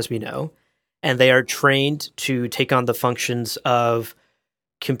computers, as we know, and they are trained to take on the functions of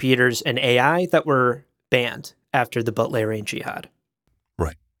computers and AI that were banned after the Butlerian Jihad.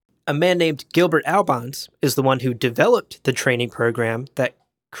 Right. A man named Gilbert Albans is the one who developed the training program that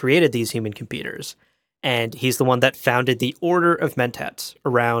created these human computers, and he's the one that founded the Order of Mentats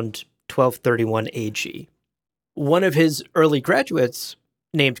around 1231 AG. One of his early graduates,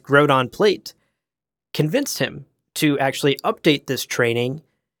 named Grodon Plate, convinced him to actually update this training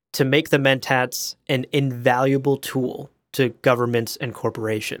to make the mentats an invaluable tool to governments and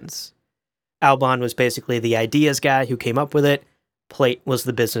corporations. Alban was basically the ideas guy who came up with it. Plate was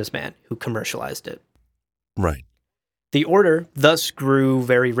the businessman who commercialized it. Right. The order thus grew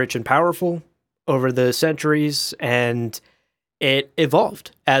very rich and powerful over the centuries, and it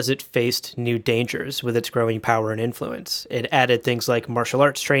evolved as it faced new dangers with its growing power and influence. It added things like martial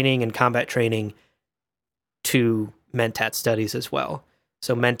arts training and combat training to mentat studies as well.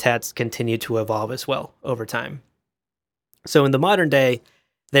 So mentats continue to evolve as well over time. So in the modern day,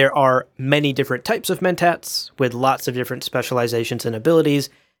 there are many different types of mentats with lots of different specializations and abilities,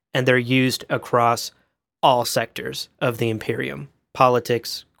 and they're used across all sectors of the Imperium: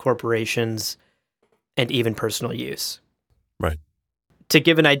 politics, corporations, and even personal use. Right. To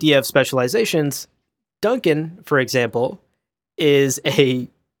give an idea of specializations, Duncan, for example, is a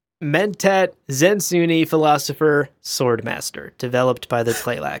mentat Zensuni philosopher swordmaster developed by the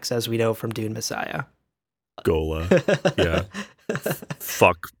Tleilax, as we know from Dune Messiah. Gola. Yeah.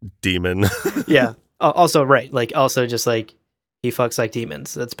 Fuck demon. Yeah. Also, right. Also just he fucks like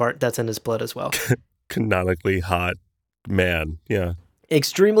demons. That's in his blood as well. Canonically hot man. Yeah.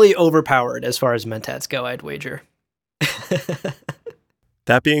 Extremely overpowered as far as mentats go, I'd wager.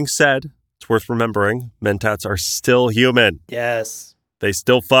 That being said, it's worth remembering mentats are still human. Yes. They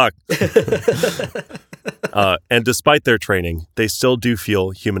still fuck. And despite their training, they still do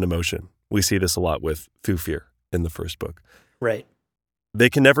feel human emotion. We see this a lot with Thufir in the first book. Right. They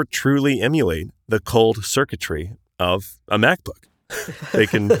can never truly emulate the cold circuitry of a MacBook.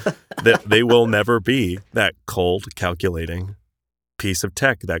 They will never be that cold, calculating piece of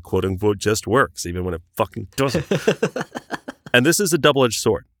tech that quote unquote just works, even when it fucking doesn't. And this is a double-edged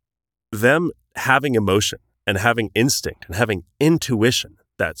sword. Them having emotion and having instinct and having intuition,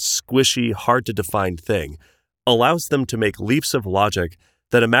 that squishy, hard to define thing, allows them to make leaps of logic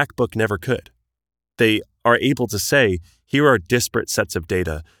that a MacBook never could. They are able to say, here are disparate sets of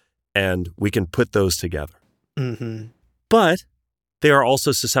data, and we can put those together. Mm-hmm. But they are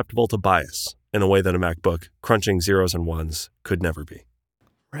also susceptible to bias in a way that a MacBook, crunching zeros and ones, could never be.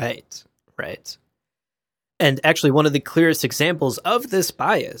 Right. And actually, one of the clearest examples of this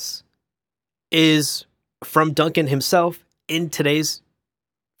bias is from Duncan himself in today's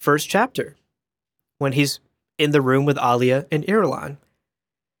first chapter, when he's in the room with Alia and Irulan.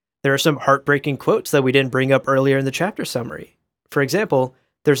 There are some heartbreaking quotes that we didn't bring up earlier in the chapter summary. For example,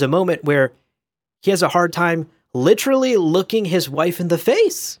 there's a moment where he has a hard time literally looking his wife in the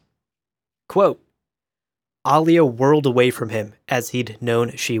face. Quote, Alia whirled away from him as he'd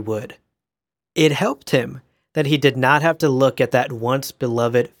known she would. It helped him that he did not have to look at that once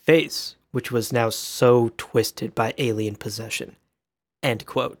beloved face, which was now so twisted by alien possession. End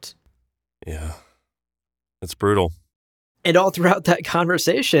quote. Yeah, it's brutal. And all throughout that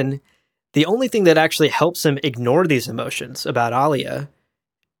conversation, the only thing that actually helps him ignore these emotions about Alia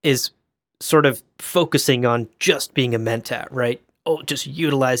is sort of focusing on just being a mentat, right? Oh, just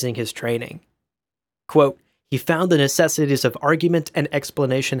utilizing his training. Quote, he found the necessities of argument and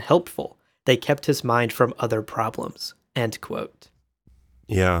explanation helpful. They kept his mind from other problems. End quote.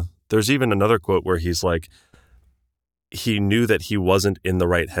 Yeah. There's even another quote where he's like, he knew that he wasn't in the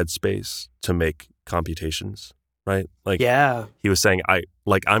right headspace to make computations, right? Yeah. He was saying,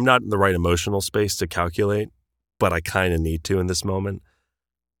 I'm not in the right emotional space to calculate, but I kind of need to in this moment.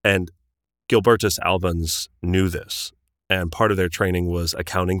 And Gilbertus Albans knew this, and part of their training was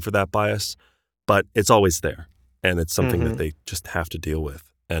accounting for that bias, but it's always there, and it's something that they just have to deal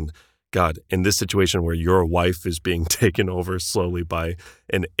with. And God, in this situation where your wife is being taken over slowly by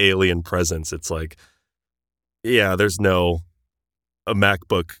an alien presence, it's like, yeah, a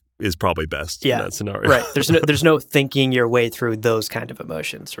MacBook is probably best in that scenario. Right. There's no thinking your way through those kind of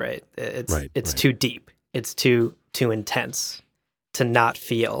emotions, right? It's too deep. It's too intense to not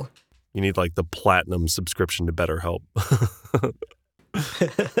feel. You need like the platinum subscription to BetterHelp.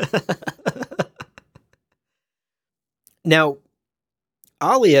 Now,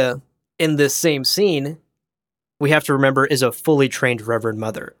 Alia, in this same scene, we have to remember, is a fully trained Reverend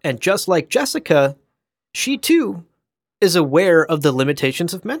Mother. And just like Jessica, she too is aware of the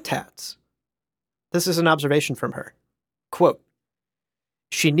limitations of mentats. This is an observation from her. Quote,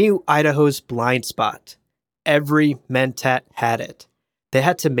 "She knew Idaho's blind spot. Every mentat had it. They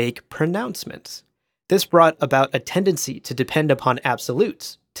had to make pronouncements. This brought about a tendency to depend upon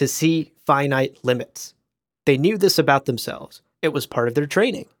absolutes, to see finite limits. They knew this about themselves. It was part of their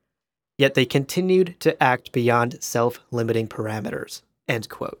training. Yet they continued to act beyond self-limiting parameters." End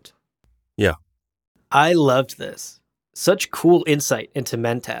quote. Yeah. I loved this. Such cool insight into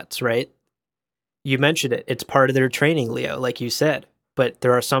mentats, right? You mentioned it. It's part of their training, Leo, like you said. But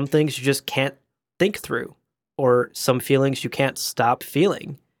there are some things you just can't think through, or some feelings you can't stop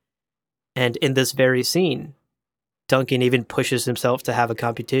feeling. And in this very scene, Duncan even pushes himself to have a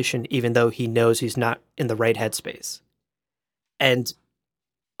computation, even though he knows he's not in the right headspace. And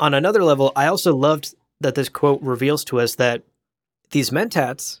on another level, I also loved that this quote reveals to us that these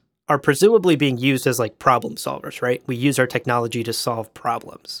mentats are presumably being used as like problem solvers, right? We use our technology to solve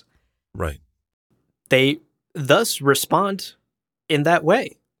problems. Right. They thus respond in that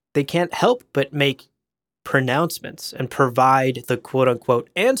way. They can't help but make pronouncements and provide the quote unquote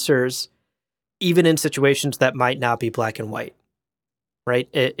answers, even in situations that might not be black and white, right?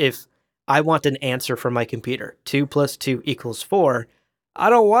 If I want an answer from my computer, 2 + 2 = 4, I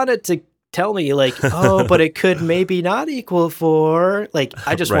don't want it to tell me like, oh, but it could maybe not equal 4. Like,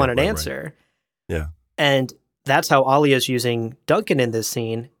 I just want an answer. Right. Yeah. And that's how Alia's using Duncan in this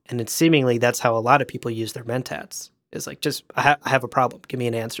scene. And it's seemingly that's how a lot of people use their mentats. It's like, just, I have a problem. Give me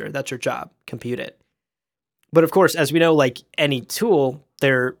an answer. That's your job. Compute it. But of course, as we know, like any tool,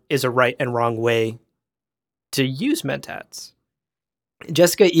 there is a right and wrong way to use mentats.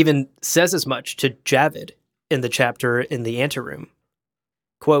 Jessica even says as much to Javid in the chapter in the anteroom.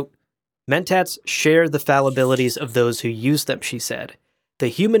 Quote, "Mentats share the fallibilities of those who use them," she said. "The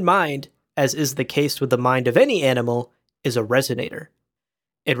human mind, as is the case with the mind of any animal, is a resonator.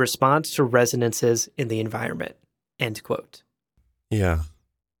 It responds to resonances in the environment." End quote. Yeah.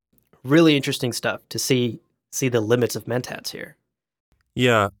 Really interesting stuff to see the limits of mentats here.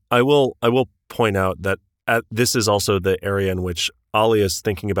 Yeah, I will point out that this is also the area in which Alia is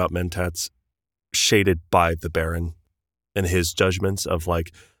thinking about mentats shaded by the Baron and his judgments of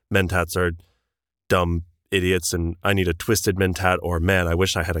like, mentats are dumb idiots and I need a twisted mentat, or man, I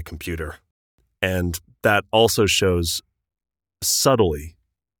wish I had a computer. And that also shows subtly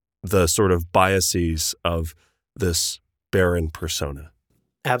the sort of biases of this Baron persona.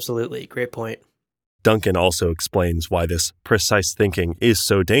 Absolutely. Great point. Duncan also explains why this precise thinking is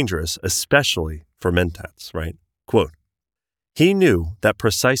so dangerous, especially for mentats, right? Quote, "He knew that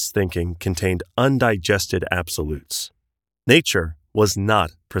precise thinking contained undigested absolutes. Nature was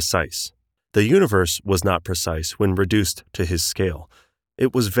not precise. The universe was not precise when reduced to his scale.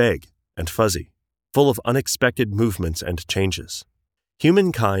 It was vague and fuzzy, full of unexpected movements and changes.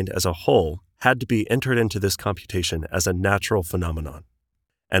 Humankind as a whole had to be entered into this computation as a natural phenomenon.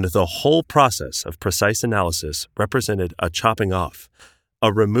 And the whole process of precise analysis represented a chopping off,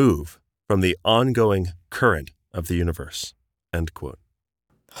 a remove from the ongoing current of the universe." End quote.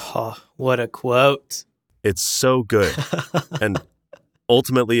 Oh, what a quote. It's so good. And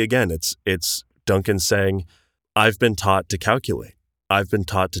ultimately, again, it's Duncan saying, I've been taught to calculate. I've been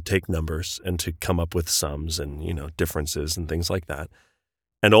taught to take numbers and to come up with sums and, differences and things like that.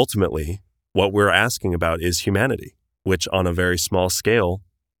 And ultimately, what we're asking about is humanity, which on a very small scale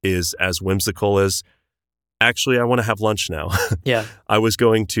is as whimsical as, actually, I want to have lunch now. Yeah. I was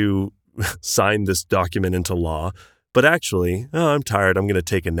going to sign this document into law, but actually, I'm tired. I'm going to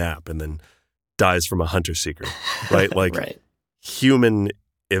take a nap, and then dies from a hunter secret, right? Like Right. Human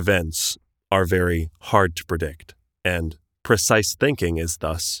events are very hard to predict, and precise thinking is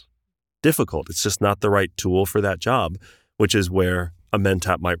thus difficult. It's just not the right tool for that job, which is where a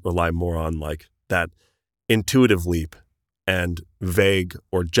mentat might rely more on like that intuitive leap and vague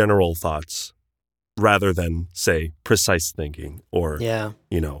or general thoughts rather than, say, precise thinking or,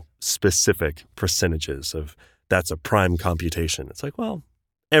 specific percentages of that's a prime computation. It's like, well,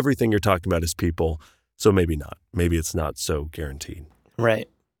 everything you're talking about is people, so maybe not. Maybe it's not so guaranteed. Right.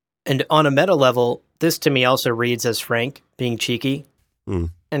 And on a meta level, this to me also reads as Frank being cheeky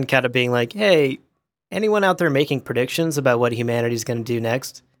and kind of being like, hey, anyone out there making predictions about what humanity's going to do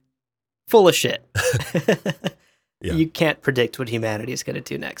next? Full of shit. Yeah. You can't predict what humanity is going to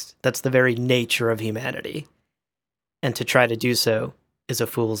do next. That's the very nature of humanity. And to try to do so is a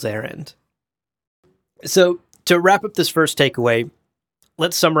fool's errand. So to wrap up this first takeaway,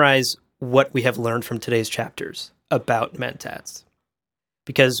 let's summarize what we have learned from today's chapters about mentats.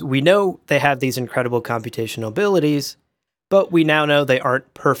 Because we know they have these incredible computational abilities, but we now know they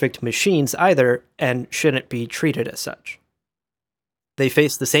aren't perfect machines either and shouldn't be treated as such. They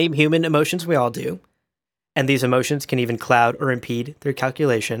face the same human emotions we all do, and these emotions can even cloud or impede their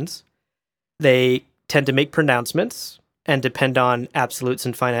calculations. They tend to make pronouncements and depend on absolutes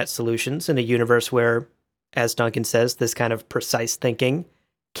and finite solutions in a universe where, as Duncan says, this kind of precise thinking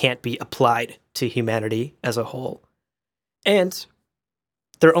can't be applied to humanity as a whole. And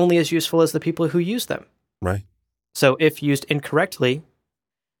they're only as useful as the people who use them. Right. So if used incorrectly,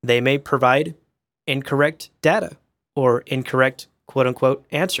 they may provide incorrect data or incorrect quote-unquote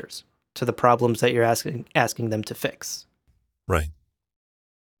answers to the problems that you're asking them to fix. Right.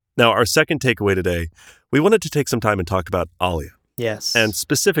 Now, our second takeaway today, we wanted to take some time and talk about Alia. Yes. And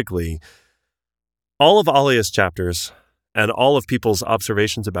specifically, all of Alia's chapters and all of people's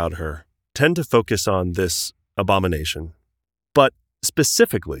observations about her tend to focus on this abomination, but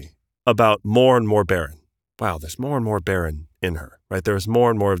specifically about more and more Baron. Wow, there's more and more Baron in her, right? There's more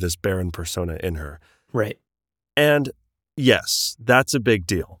and more of this Baron persona in her. Right. And yes, that's a big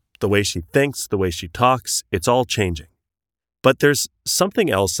deal. The way she thinks, the way she talks, it's all changing. But there's something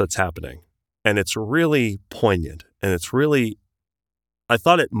else that's happening, and it's really poignant, and it's really, I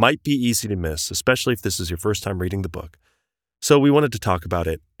thought it might be easy to miss, especially if this is your first time reading the book. So we wanted to talk about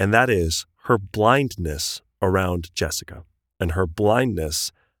it, and that is her blindness around Jessica and her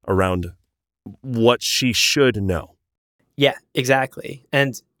blindness around what she should know. Yeah, exactly.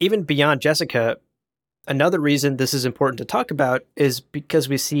 And even beyond Jessica, another reason this is important to talk about is because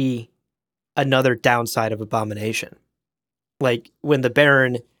we see another downside of abomination. Like when the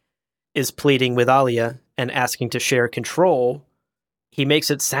Baron is pleading with Alia and asking to share control, he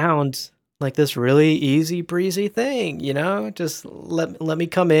makes it sound like this really easy breezy thing, you know, just let me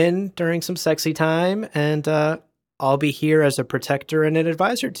come in during some sexy time and I'll be here as a protector and an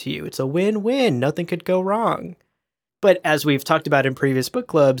advisor to you. It's a win-win. Nothing could go wrong. But as we've talked about in previous book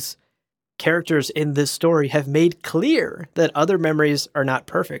clubs, characters in this story have made clear that other memories are not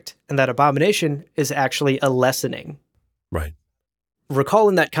perfect and that abomination is actually a lessening. Right. Recall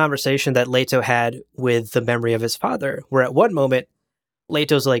in that conversation that Leto had with the memory of his father, where at one moment,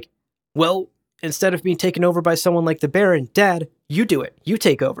 Leto's like, well, instead of being taken over by someone like the Baron, Dad, you do it. You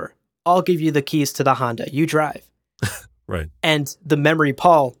take over. I'll give you the keys to the Honda. You drive. Right. And the memory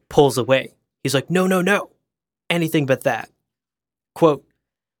Paul pulls away. He's like, no. Anything but that. Quote,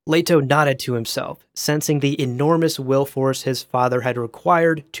 Leto nodded to himself, sensing the enormous will force his father had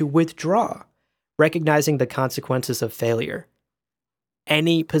required to withdraw, recognizing the consequences of failure.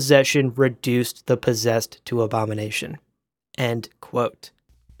 Any possession reduced the possessed to abomination. End quote.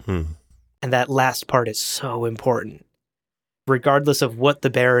 And that last part is so important. Regardless of what the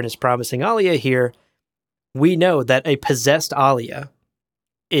Baron is promising Alia here, we know that a possessed Alia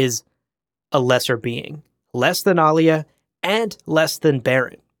is a lesser being. Less than Alia and less than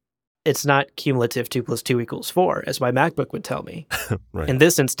Baron. It's not cumulative 2 + 2 = 4, as my MacBook would tell me. Right. In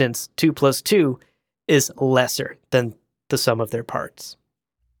this instance, 2 + 2 is lesser than the sum of their parts.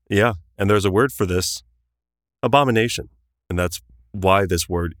 Yeah, and there's a word for this, abomination. And that's why this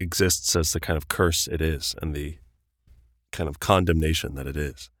word exists as the kind of curse it is and the kind of condemnation that it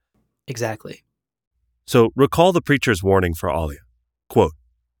is. Exactly. So recall the preacher's warning for Alia. Quote,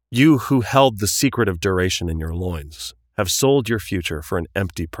 you who held the secret of duration in your loins have sold your future for an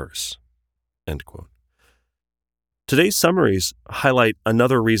empty purse. End quote. Today's summaries highlight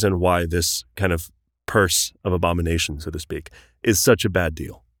another reason why this kind of purse of abomination, so to speak, is such a bad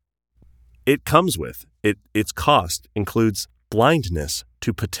deal. It comes with, its cost includes blindness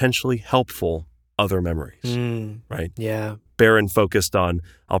to potentially helpful other memories, right? Yeah. Baron focused on,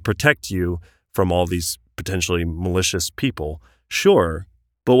 I'll protect you from all these potentially malicious people, sure,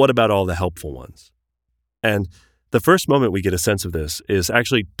 but what about all the helpful ones? And the first moment we get a sense of this is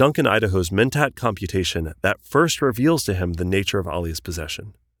actually Duncan Idaho's mentat computation that first reveals to him the nature of Alia's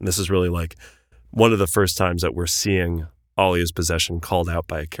possession. And this is really like one of the first times that we're seeing Alia's possession called out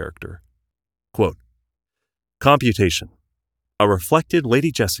by a character. Quote, computation. A reflected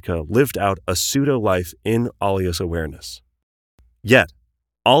Lady Jessica lived out a pseudo-life in Alia's awareness. Yet,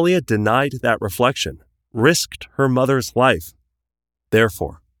 Alia denied that reflection, risked her mother's life.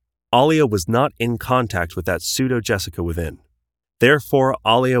 Therefore, Alia was not in contact with that pseudo-Jessica within. Therefore,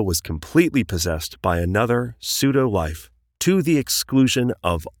 Alia was completely possessed by another pseudo-life to the exclusion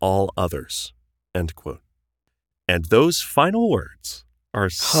of all others. End quote. And those final words are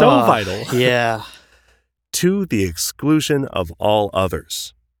so vital. Yeah. To the exclusion of all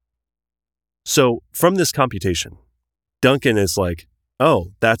others. So, from this computation, Duncan is like,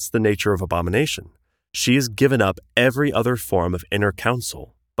 oh, that's the nature of abomination. She has given up every other form of inner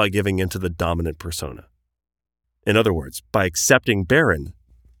counsel by giving into the dominant persona. In other words, by accepting Baron,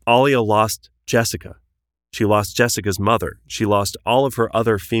 Alia lost Jessica. She lost Jessica's mother. She lost all of her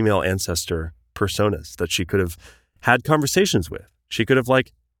other female ancestor personas that she could have had conversations with. She could have,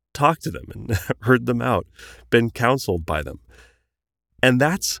 talked to them and heard them out, been counseled by them. And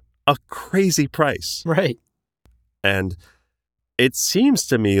that's a crazy price. Right. And it seems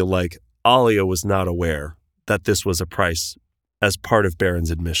to me like Alia was not aware that this was a price as part of Baron's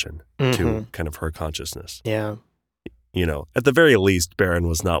admission to kind of her consciousness. Yeah. At the very least, Baron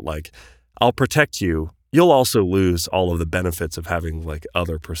was not like, I'll protect you. You'll also lose all of the benefits of having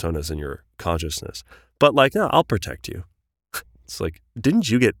other personas in your consciousness. But no, I'll protect you. It's like, didn't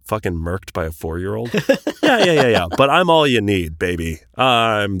you get fucking murked by a 4-year-old? Yeah. But I'm all you need, baby.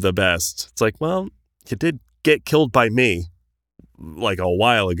 I'm the best. It's like, well, you did get killed by me a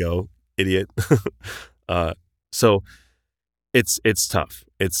while ago, idiot. So it's tough.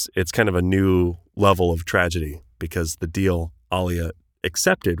 It's kind of a new level of tragedy because the deal Alia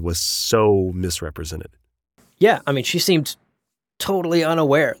accepted was so misrepresented. Yeah, I mean, she seemed totally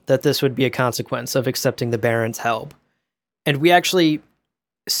unaware that this would be a consequence of accepting the Baron's help. And we actually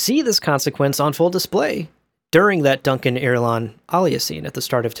see this consequence on full display during that Duncan Irulan Alia scene at the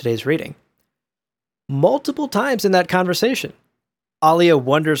start of today's reading. Multiple times in that conversation, Alia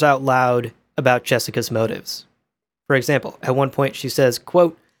wonders out loud about Jessica's motives. For example, at one point she says,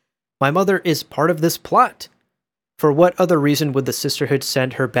 quote, "My mother is part of this plot. For what other reason would the Sisterhood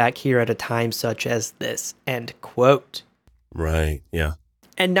send her back here at a time such as this?" End quote. Right, yeah.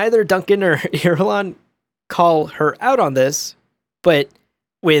 And neither Duncan or Irulan call her out on this, but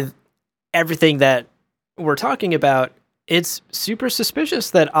with everything that we're talking about, it's super suspicious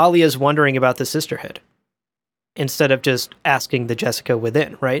that Alia's wondering about the Sisterhood instead of just asking the Jessica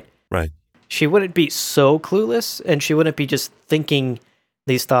within, right? Right. She wouldn't be so clueless, and she wouldn't be just thinking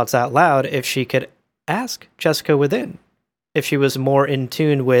these thoughts out loud if she could ask Jessica within, if she was more in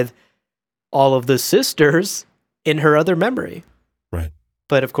tune with all of the sisters in her other memory. Right.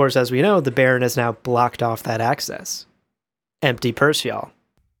 But of course, as we know, the Baron has now blocked off that access. Empty purse, y'all.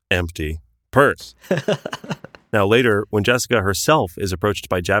 Empty purse. Now later, when Jessica herself is approached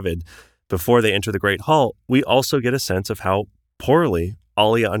by Javid before they enter the Great Hall, we also get a sense of how poorly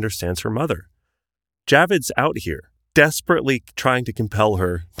Alia understands her mother. Javid's out here, desperately trying to compel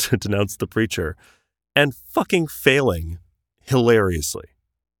her to denounce the preacher, and fucking failing hilariously.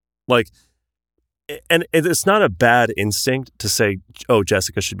 And it's not a bad instinct to say, oh,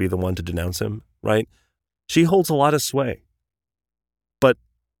 Jessica should be the one to denounce him, right? She holds a lot of sway. But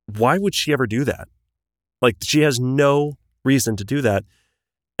why would she ever do that? She has no reason to do that.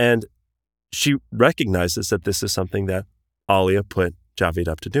 And she recognizes that this is something that Alia put Javid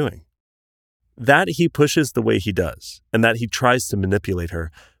up to doing. That he pushes the way he does, and that he tries to manipulate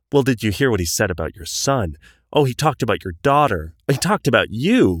her. Well, did you hear what he said about your son? Oh, he talked about your daughter. He talked about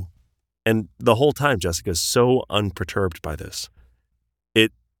you. And the whole time, Jessica's so unperturbed by this.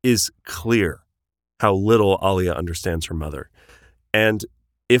 It is clear how little Alia understands her mother. And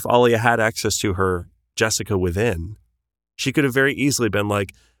if Alia had access to her Jessica within, she could have very easily been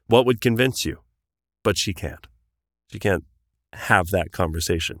like, what would convince you? But she can't. She can't have that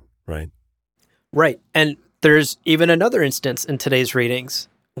conversation, right? Right. And there's even another instance in today's readings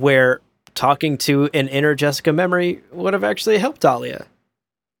where talking to an inner Jessica memory would have actually helped Alia.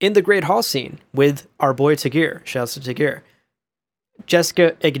 In the Great Hall scene with our boy Tagir, shouts to Tagir,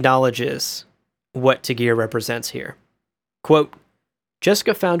 Jessica acknowledges what Tagir represents here. Quote,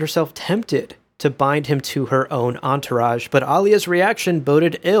 "Jessica found herself tempted to bind him to her own entourage, but Alia's reaction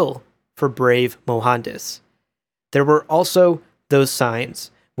boded ill for brave Mohandas. There were also those signs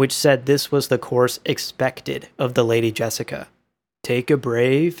which said this was the course expected of the Lady Jessica. Take a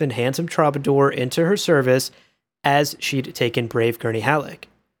brave and handsome troubadour into her service as she'd taken brave Gurney Halleck.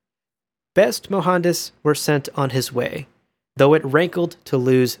 Best Mohandas were sent on his way, though it rankled to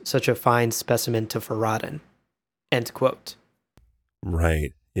lose such a fine specimen to Farad'n." End quote.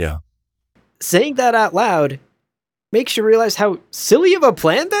 Right, yeah. Saying that out loud makes you realize how silly of a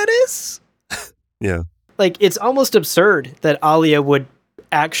plan that is. Yeah. It's almost absurd that Alia would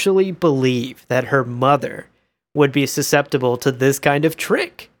actually believe that her mother would be susceptible to this kind of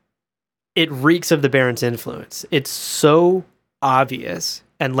trick. it reeks of the Baron's influence. It's so obvious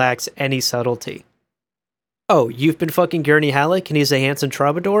and lacks any subtlety. Oh, you've been fucking Gurney Halleck and he's a handsome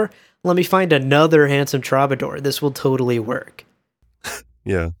troubadour? Let me find another handsome troubadour. This will totally work.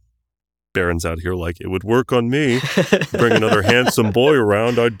 Yeah. Baron's out here like, it would work on me. Bring another handsome boy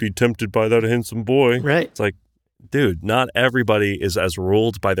around, I'd be tempted by that handsome boy. Right. It's like, dude, not everybody is as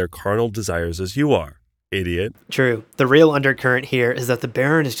ruled by their carnal desires as you are, idiot. True. The real undercurrent here is that the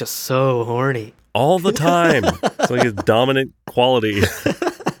Baron is just so horny. All the time. It's like his dominant quality.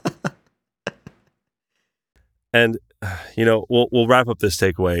 And, you know, we'll wrap up this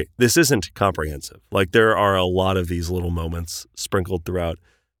takeaway. This isn't comprehensive. Like, there are a lot of these little moments sprinkled throughout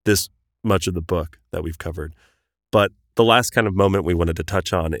this much of the book that we've covered. But the last kind of moment we wanted to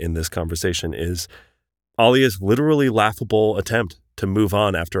touch on in this conversation is Alia's literally laughable attempt to move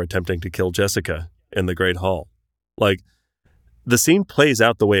on after attempting to kill Jessica in the Great Hall. Like, the scene plays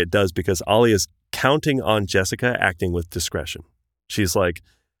out the way it does because Alia's counting on Jessica acting with discretion. She's like,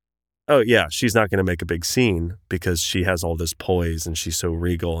 oh yeah, she's not going to make a big scene because she has all this poise and she's so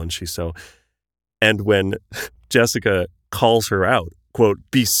regal and she's so... And when Jessica calls her out, quote,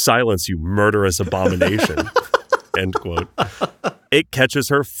 "Be silence, you murderous abomination," end quote, it catches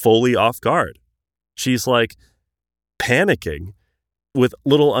her fully off guard. She's like panicking with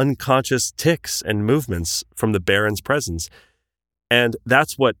little unconscious tics and movements from the Baron's presence. And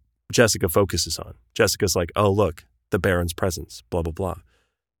that's what Jessica focuses on. Jessica's like, oh, look, the Baron's presence, blah, blah, blah.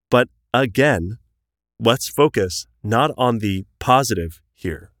 But again, let's focus not on the positive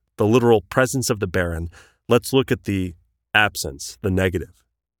here, the literal presence of the Baron. Let's look at the absence, the negative,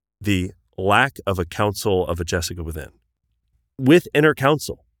 the lack of a counsel of a Jessica within. With inner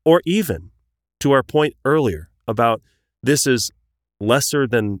counsel, or even to our point earlier about this is lesser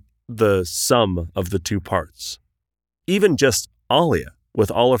than the sum of the two parts. Even just Alia,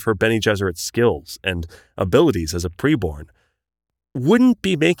 with all of her Bene Gesserit skills and abilities as a preborn, wouldn't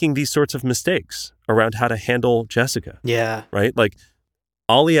be making these sorts of mistakes around how to handle Jessica. Yeah. Right? Like,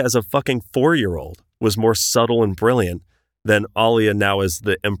 Alia as a fucking 4-year-old was more subtle and brilliant than Alia now as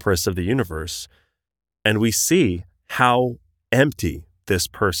the Empress of the universe. And we see how empty this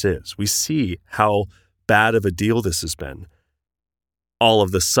purse is. We see how bad of a deal this has been. All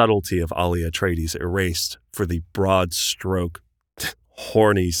of the subtlety of Alia Atreides erased for the broad stroke,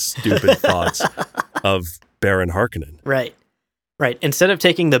 horny, stupid thoughts of Baron Harkonnen. Right. Right. Instead of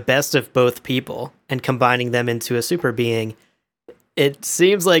taking the best of both people and combining them into a super being, it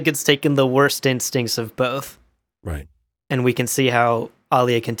seems like it's taken the worst instincts of both. Right. And we can see how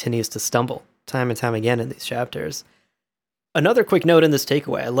Alia continues to stumble time and time again in these chapters. Another quick note in this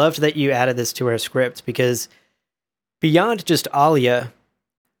takeaway. I loved that you added this to our script because beyond just Alia,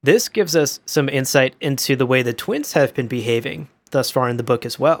 this gives us some insight into the way the twins have been behaving thus far in the book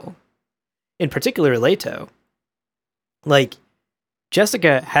as well. In particular, Leto. Like,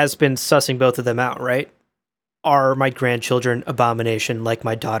 Jessica has been sussing both of them out, right? Are my grandchildren abomination like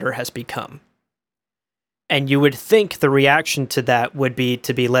my daughter has become? And you would think the reaction to that would be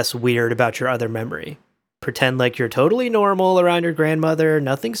to be less weird about your other memory. Pretend like you're totally normal around your grandmother,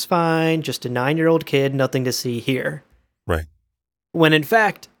 nothing's fine, just a 9-year-old kid, nothing to see here. Right. When in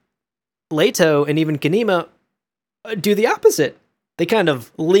fact, Leto and even Ghanima do the opposite. They kind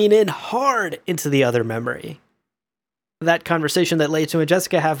of lean in hard into the other memory. That conversation that Leto and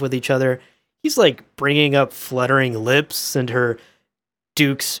Jessica have with each other, he's like bringing up fluttering lips and her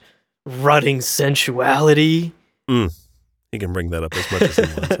Duke's rutting sensuality. He can bring that up as much as he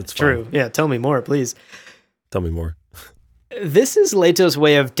wants. It's True. fine. Yeah, tell me more, please. Tell me more. This is Leto's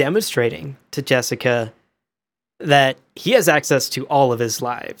way of demonstrating to Jessica that he has access to all of his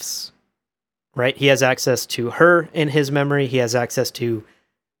lives, right? He has access to her in his memory. He has access to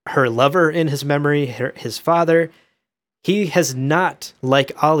her lover in his memory, his father. He has not,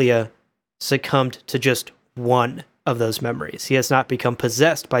 like Alia, succumbed to just one of those memories. He has not become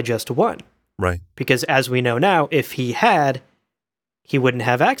possessed by just one. Right. Because as we know now, if he had, he wouldn't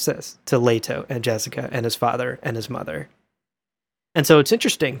have access to Leto and Jessica and his father and his mother. And so it's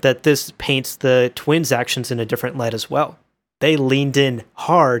interesting that this paints the twins' actions in a different light as well. They leaned in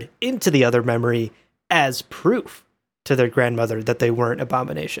hard into the other memory as proof to their grandmother that they weren't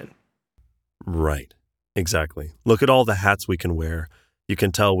abomination. Right. Exactly. Look at all the hats we can wear. You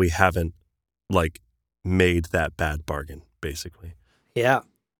can tell we haven't, made that bad bargain, basically. Yeah.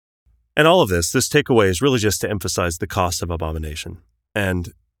 And all of this takeaway is really just to emphasize the cost of abomination.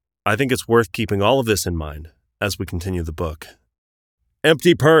 And I think it's worth keeping all of this in mind as we continue the book.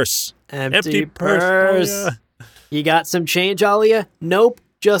 Empty purse. Empty purse. Oh, yeah. You got some change, Alia? Nope,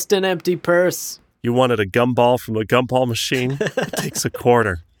 just an empty purse. You wanted a gumball from the gumball machine? It takes a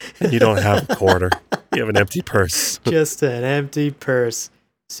quarter. And you don't have a quarter. You have an empty purse. Just an empty purse.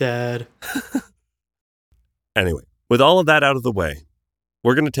 Sad. Anyway, with all of that out of the way,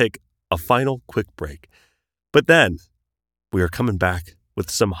 we're going to take a final quick break. But then we are coming back with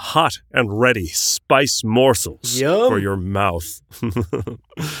some hot and ready spice morsels for your mouth.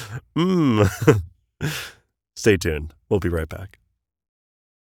 Stay tuned. We'll be right back.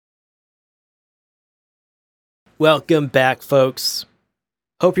 Welcome back, folks.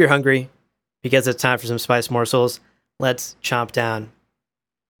 Hope you're hungry because it's time for some spice morsels. Let's chomp down.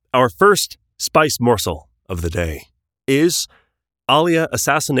 Our first spice morsel of the day is Alia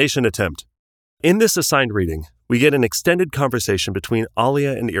Assassination Attempt. In this assigned reading, we get an extended conversation between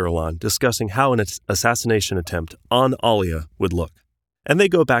Alia and Irulan discussing how an assassination attempt on Alia would look. And they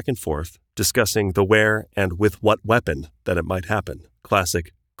go back and forth, discussing the where and with what weapon that it might happen.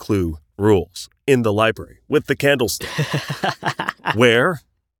 Classic Clue rules in the library with the candlestick. Where?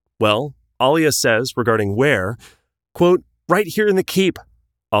 Well, Alia says regarding where, quote, right here in the keep,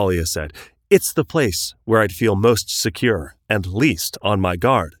 Alia said. It's the place where I'd feel most secure and least on my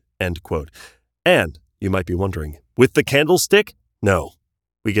guard, end quote. And, you might be wondering, with the candlestick? No.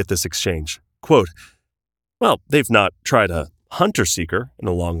 We get this exchange. Quote, well, they've not tried a hunter-seeker in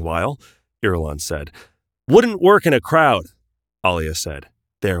a long while, Irulan said. Wouldn't work in a crowd, Alia said.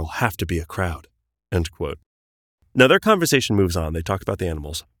 There'll have to be a crowd, end quote. Now, their conversation moves on. They talk about the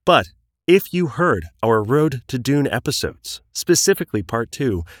animals. But if you heard our Road to Dune episodes, specifically Part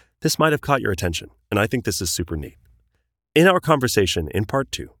 2, this might have caught your attention, and I think this is super neat. In our conversation in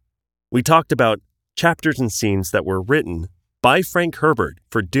Part 2, we talked about chapters and scenes that were written by Frank Herbert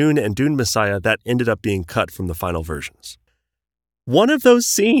for Dune and Dune Messiah that ended up being cut from the final versions. One of those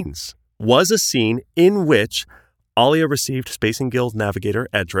scenes was a scene in which Alia received Spacing Guild navigator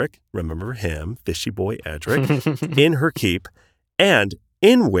Edric, remember him, fishy boy Edric, in her keep, and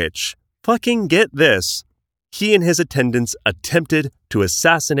in which, fucking get this, he and his attendants attempted to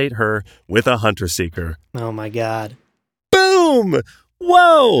assassinate her with a hunter-seeker. Oh my God. Boom!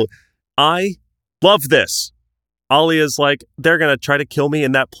 Whoa! I love this. Alia's like, they're going to try to kill me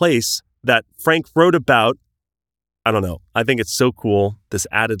in that place that Frank wrote about. I don't know. I think it's so cool, this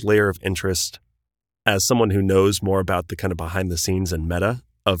added layer of interest. As someone who knows more about the kind of behind-the-scenes and meta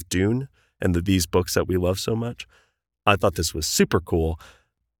of Dune and these books that we love so much, I thought this was super cool.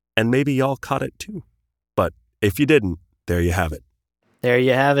 And maybe y'all caught it too. But if you didn't, there you have it. There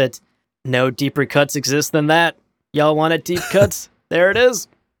you have it. No deeper cuts exist than that. Y'all wanted deep cuts? There it is.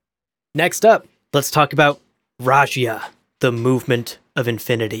 Next up, let's talk about Rajya, the movement of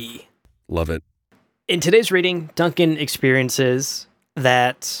infinity. Love it. In today's reading, Duncan experiences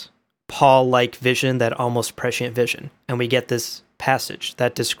that Paul-like vision, that almost prescient vision, and we get this passage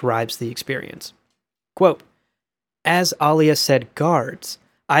that describes the experience. Quote, as Alia said guards,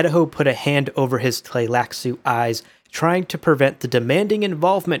 Idaho put a hand over his Tleilaxu eyes, trying to prevent the demanding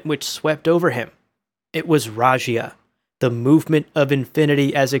involvement which swept over him. It was Rajya, the movement of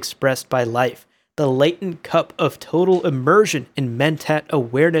infinity as expressed by life, the latent cup of total immersion in Mentat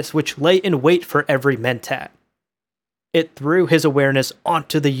awareness which lay in wait for every Mentat. It threw his awareness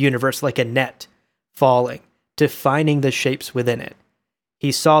onto the universe like a net, falling, defining the shapes within it.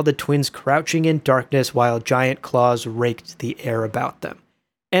 He saw the twins crouching in darkness while giant claws raked the air about them.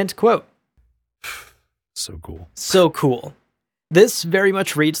 End quote. So cool. So cool. This very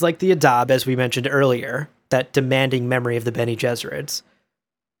much reads like the Adab, as we mentioned earlier, that demanding memory of the Bene Gesserits.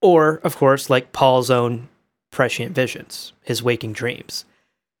 Or, of course, like Paul's own prescient visions, his waking dreams.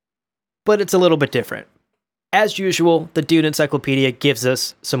 But it's a little bit different. As usual, the Dune Encyclopedia gives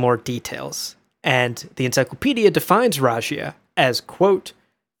us some more details, and the encyclopedia defines Rajya as, quote,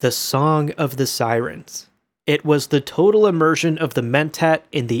 the Song of the Sirens. It was the total immersion of the Mentat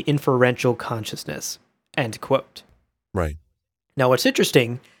in the inferential consciousness, end quote. Right. Now, what's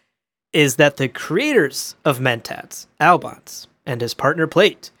interesting is that the creators of Mentats, Albans, and his partner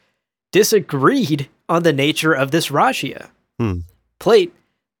Plate, disagreed on the nature of this Rajya. Plate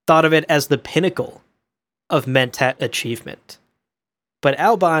thought of it as the pinnacle of Mentat achievement, but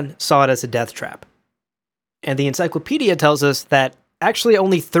Alban saw it as a death trap. And the encyclopedia tells us that actually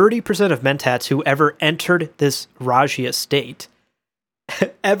only 30% of Mentats who ever entered this Rajya state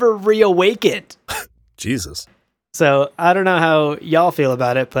ever reawakened. Jesus. So I don't know how y'all feel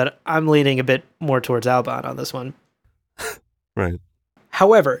about it, but I'm leaning a bit more towards Alban on this one. Right.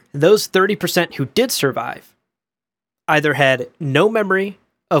 However, those 30% who did survive either had no memory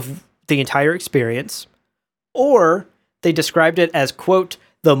of the entire experience, or they described it as, quote,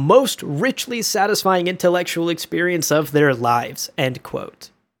 the most richly satisfying intellectual experience of their lives, end quote.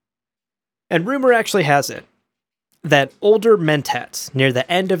 And rumor actually has it that older mentats near the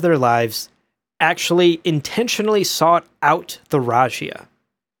end of their lives actually intentionally sought out the Rajya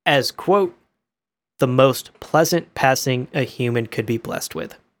as, quote, the most pleasant passing a human could be blessed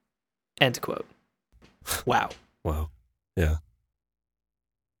with, end quote. Wow. Wow. Yeah.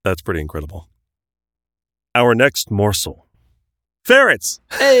 That's pretty incredible. Our next morsel. Ferrets!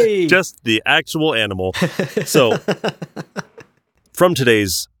 Hey! Just the actual animal. So, from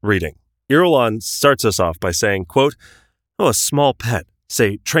today's reading, Irulan starts us off by saying, quote, "Oh, a small pet,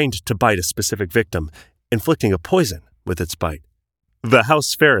 say, trained to bite a specific victim, inflicting a poison with its bite. The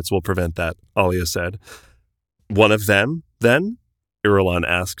house ferrets will prevent that," Alia said. "One of them, then?" Irulan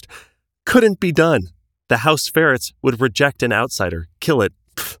asked. "Couldn't be done. The house ferrets would reject an outsider, kill it.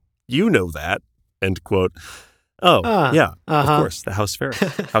 Pfft, you know that," end quote. Oh, yeah, of course, the house ferret.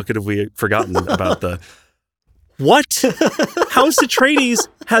 How could have we forgotten about the... What? House Atreides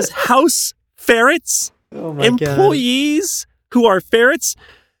has house ferrets? Oh my Employees who are ferrets?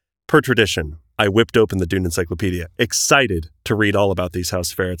 Per tradition, I whipped open the Dune Encyclopedia, excited to read all about these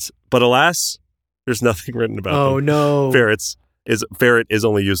house ferrets. But alas, there's nothing written about them. Oh no. Ferret is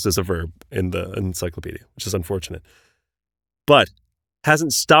only used as a verb in the encyclopedia, which is unfortunate. But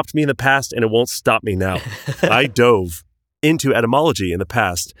hasn't stopped me in the past, and it won't stop me now. I dove into etymology in the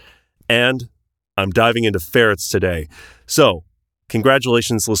past, and I'm diving into ferrets today. So,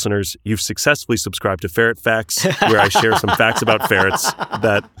 congratulations, listeners. You've successfully subscribed to Ferret Facts, where I share some facts about ferrets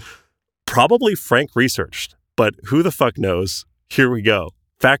that probably Frank researched, but who the fuck knows? Here we go.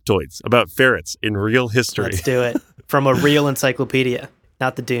 Factoids about ferrets in real history. Let's do it. From a real encyclopedia,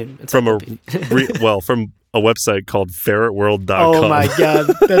 not the Dune From encyclopedia. from a website called ferretworld.com. Oh my God,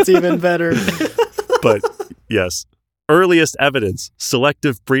 that's even better. But yes, earliest evidence,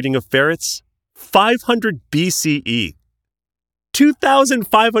 selective breeding of ferrets, 500 BCE.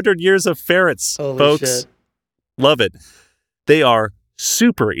 2,500 years of ferrets, Holy folks. shit. Love it. They are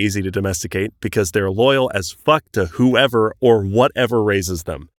super easy to domesticate because they're loyal as fuck to whoever or whatever raises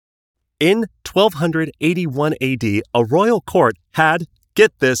them. In 1281 AD, a royal court had,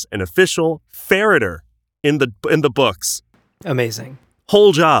 get this, an official ferreter in the books. Amazing.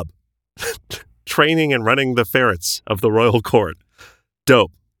 Whole job. Training and running the ferrets of the royal court.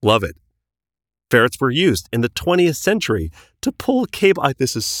 Dope. Love it. Ferrets were used in the 20th century to pull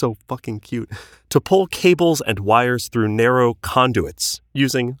this is so fucking cute, to pull cables and wires through narrow conduits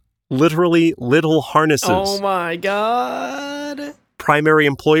using literally little harnesses. Oh my God. Primary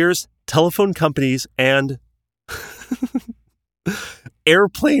employers, telephone companies, and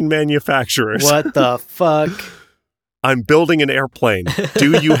airplane manufacturers. What the fuck? I'm building an airplane.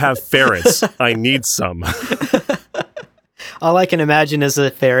 Do you have ferrets? I need some. All I can imagine is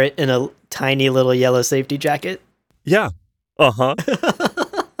a ferret in a tiny little yellow safety jacket. Yeah. Uh-huh.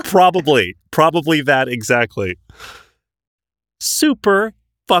 Probably that exactly. Super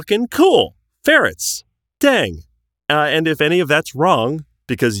fucking cool. Ferrets. Dang. And if any of that's wrong,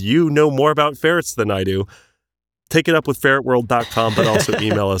 because you know more about ferrets than I do, take it up with ferretworld.com, but also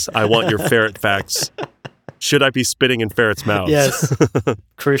email us. I want your ferret facts. Should I be spitting in ferrets' mouths? Yes.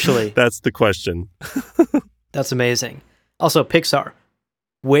 Crucially. That's the question. That's amazing. Also, Pixar.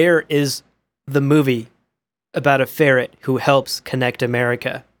 Where is the movie about a ferret who helps connect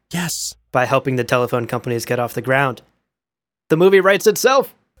America? Yes. By helping the telephone companies get off the ground. The movie writes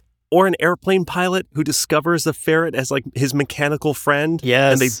itself. Or an airplane pilot who discovers a ferret as like his mechanical friend.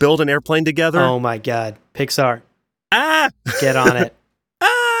 Yes. And they build an airplane together. Oh my God. Pixar. Ah! Get on it.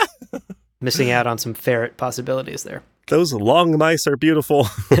 Ah! Missing out on some ferret possibilities there. Those long mice are beautiful.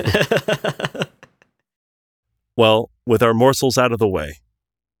 Well, with our morsels out of the way,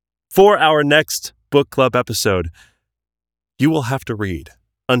 for our next book club episode, you will have to read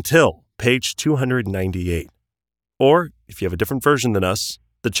until page 298. Or, if you have a different version than us,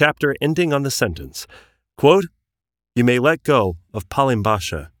 the chapter ending on the sentence, quote, "You may let go of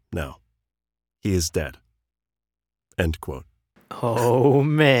Palimbasha now. He is dead." End quote. Oh,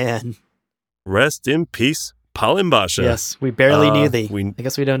 man. Rest in peace, Palimbasha. Yes, we barely knew thee. I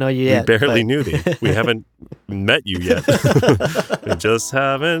guess we don't know you yet. We barely knew thee. We haven't met you yet. We just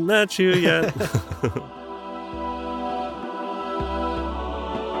haven't met you yet.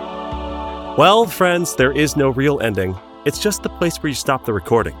 Well, friends, there is no real ending. It's just the place where you stop the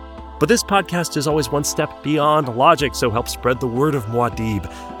recording. But this podcast is always one step beyond logic, so help spread the word of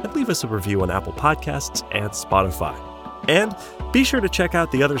Muad'Dib and leave us a review on Apple Podcasts and Spotify. And be sure to check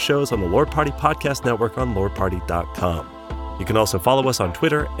out the other shows on the Lord Party Podcast Network on lordparty.com. You can also follow us on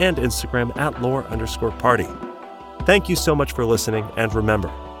Twitter and Instagram at @lore_party. Thank you so much for listening, and remember,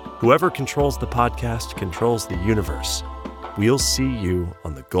 whoever controls the podcast controls the universe. We'll see you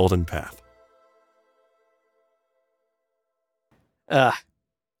on the golden path.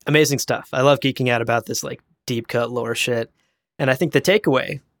 Amazing stuff. I love geeking out about this like deep cut lore shit. And I think the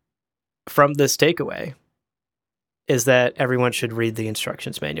takeaway from this takeaway is that everyone should read the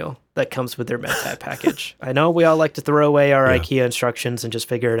instructions manual that comes with their Mentat package. I know we all like to throw away our IKEA instructions and just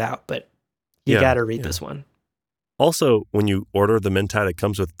figure it out, but you got to read this one. Also, when you order the Mentat, it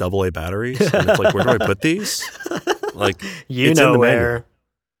comes with AA batteries. And it's like, where do I put these? Like, you know where.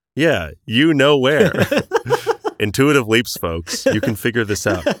 Yeah, you know where. Intuitive leaps, folks. You can figure this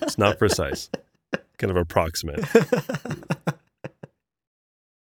out. It's not precise. Kind of approximate.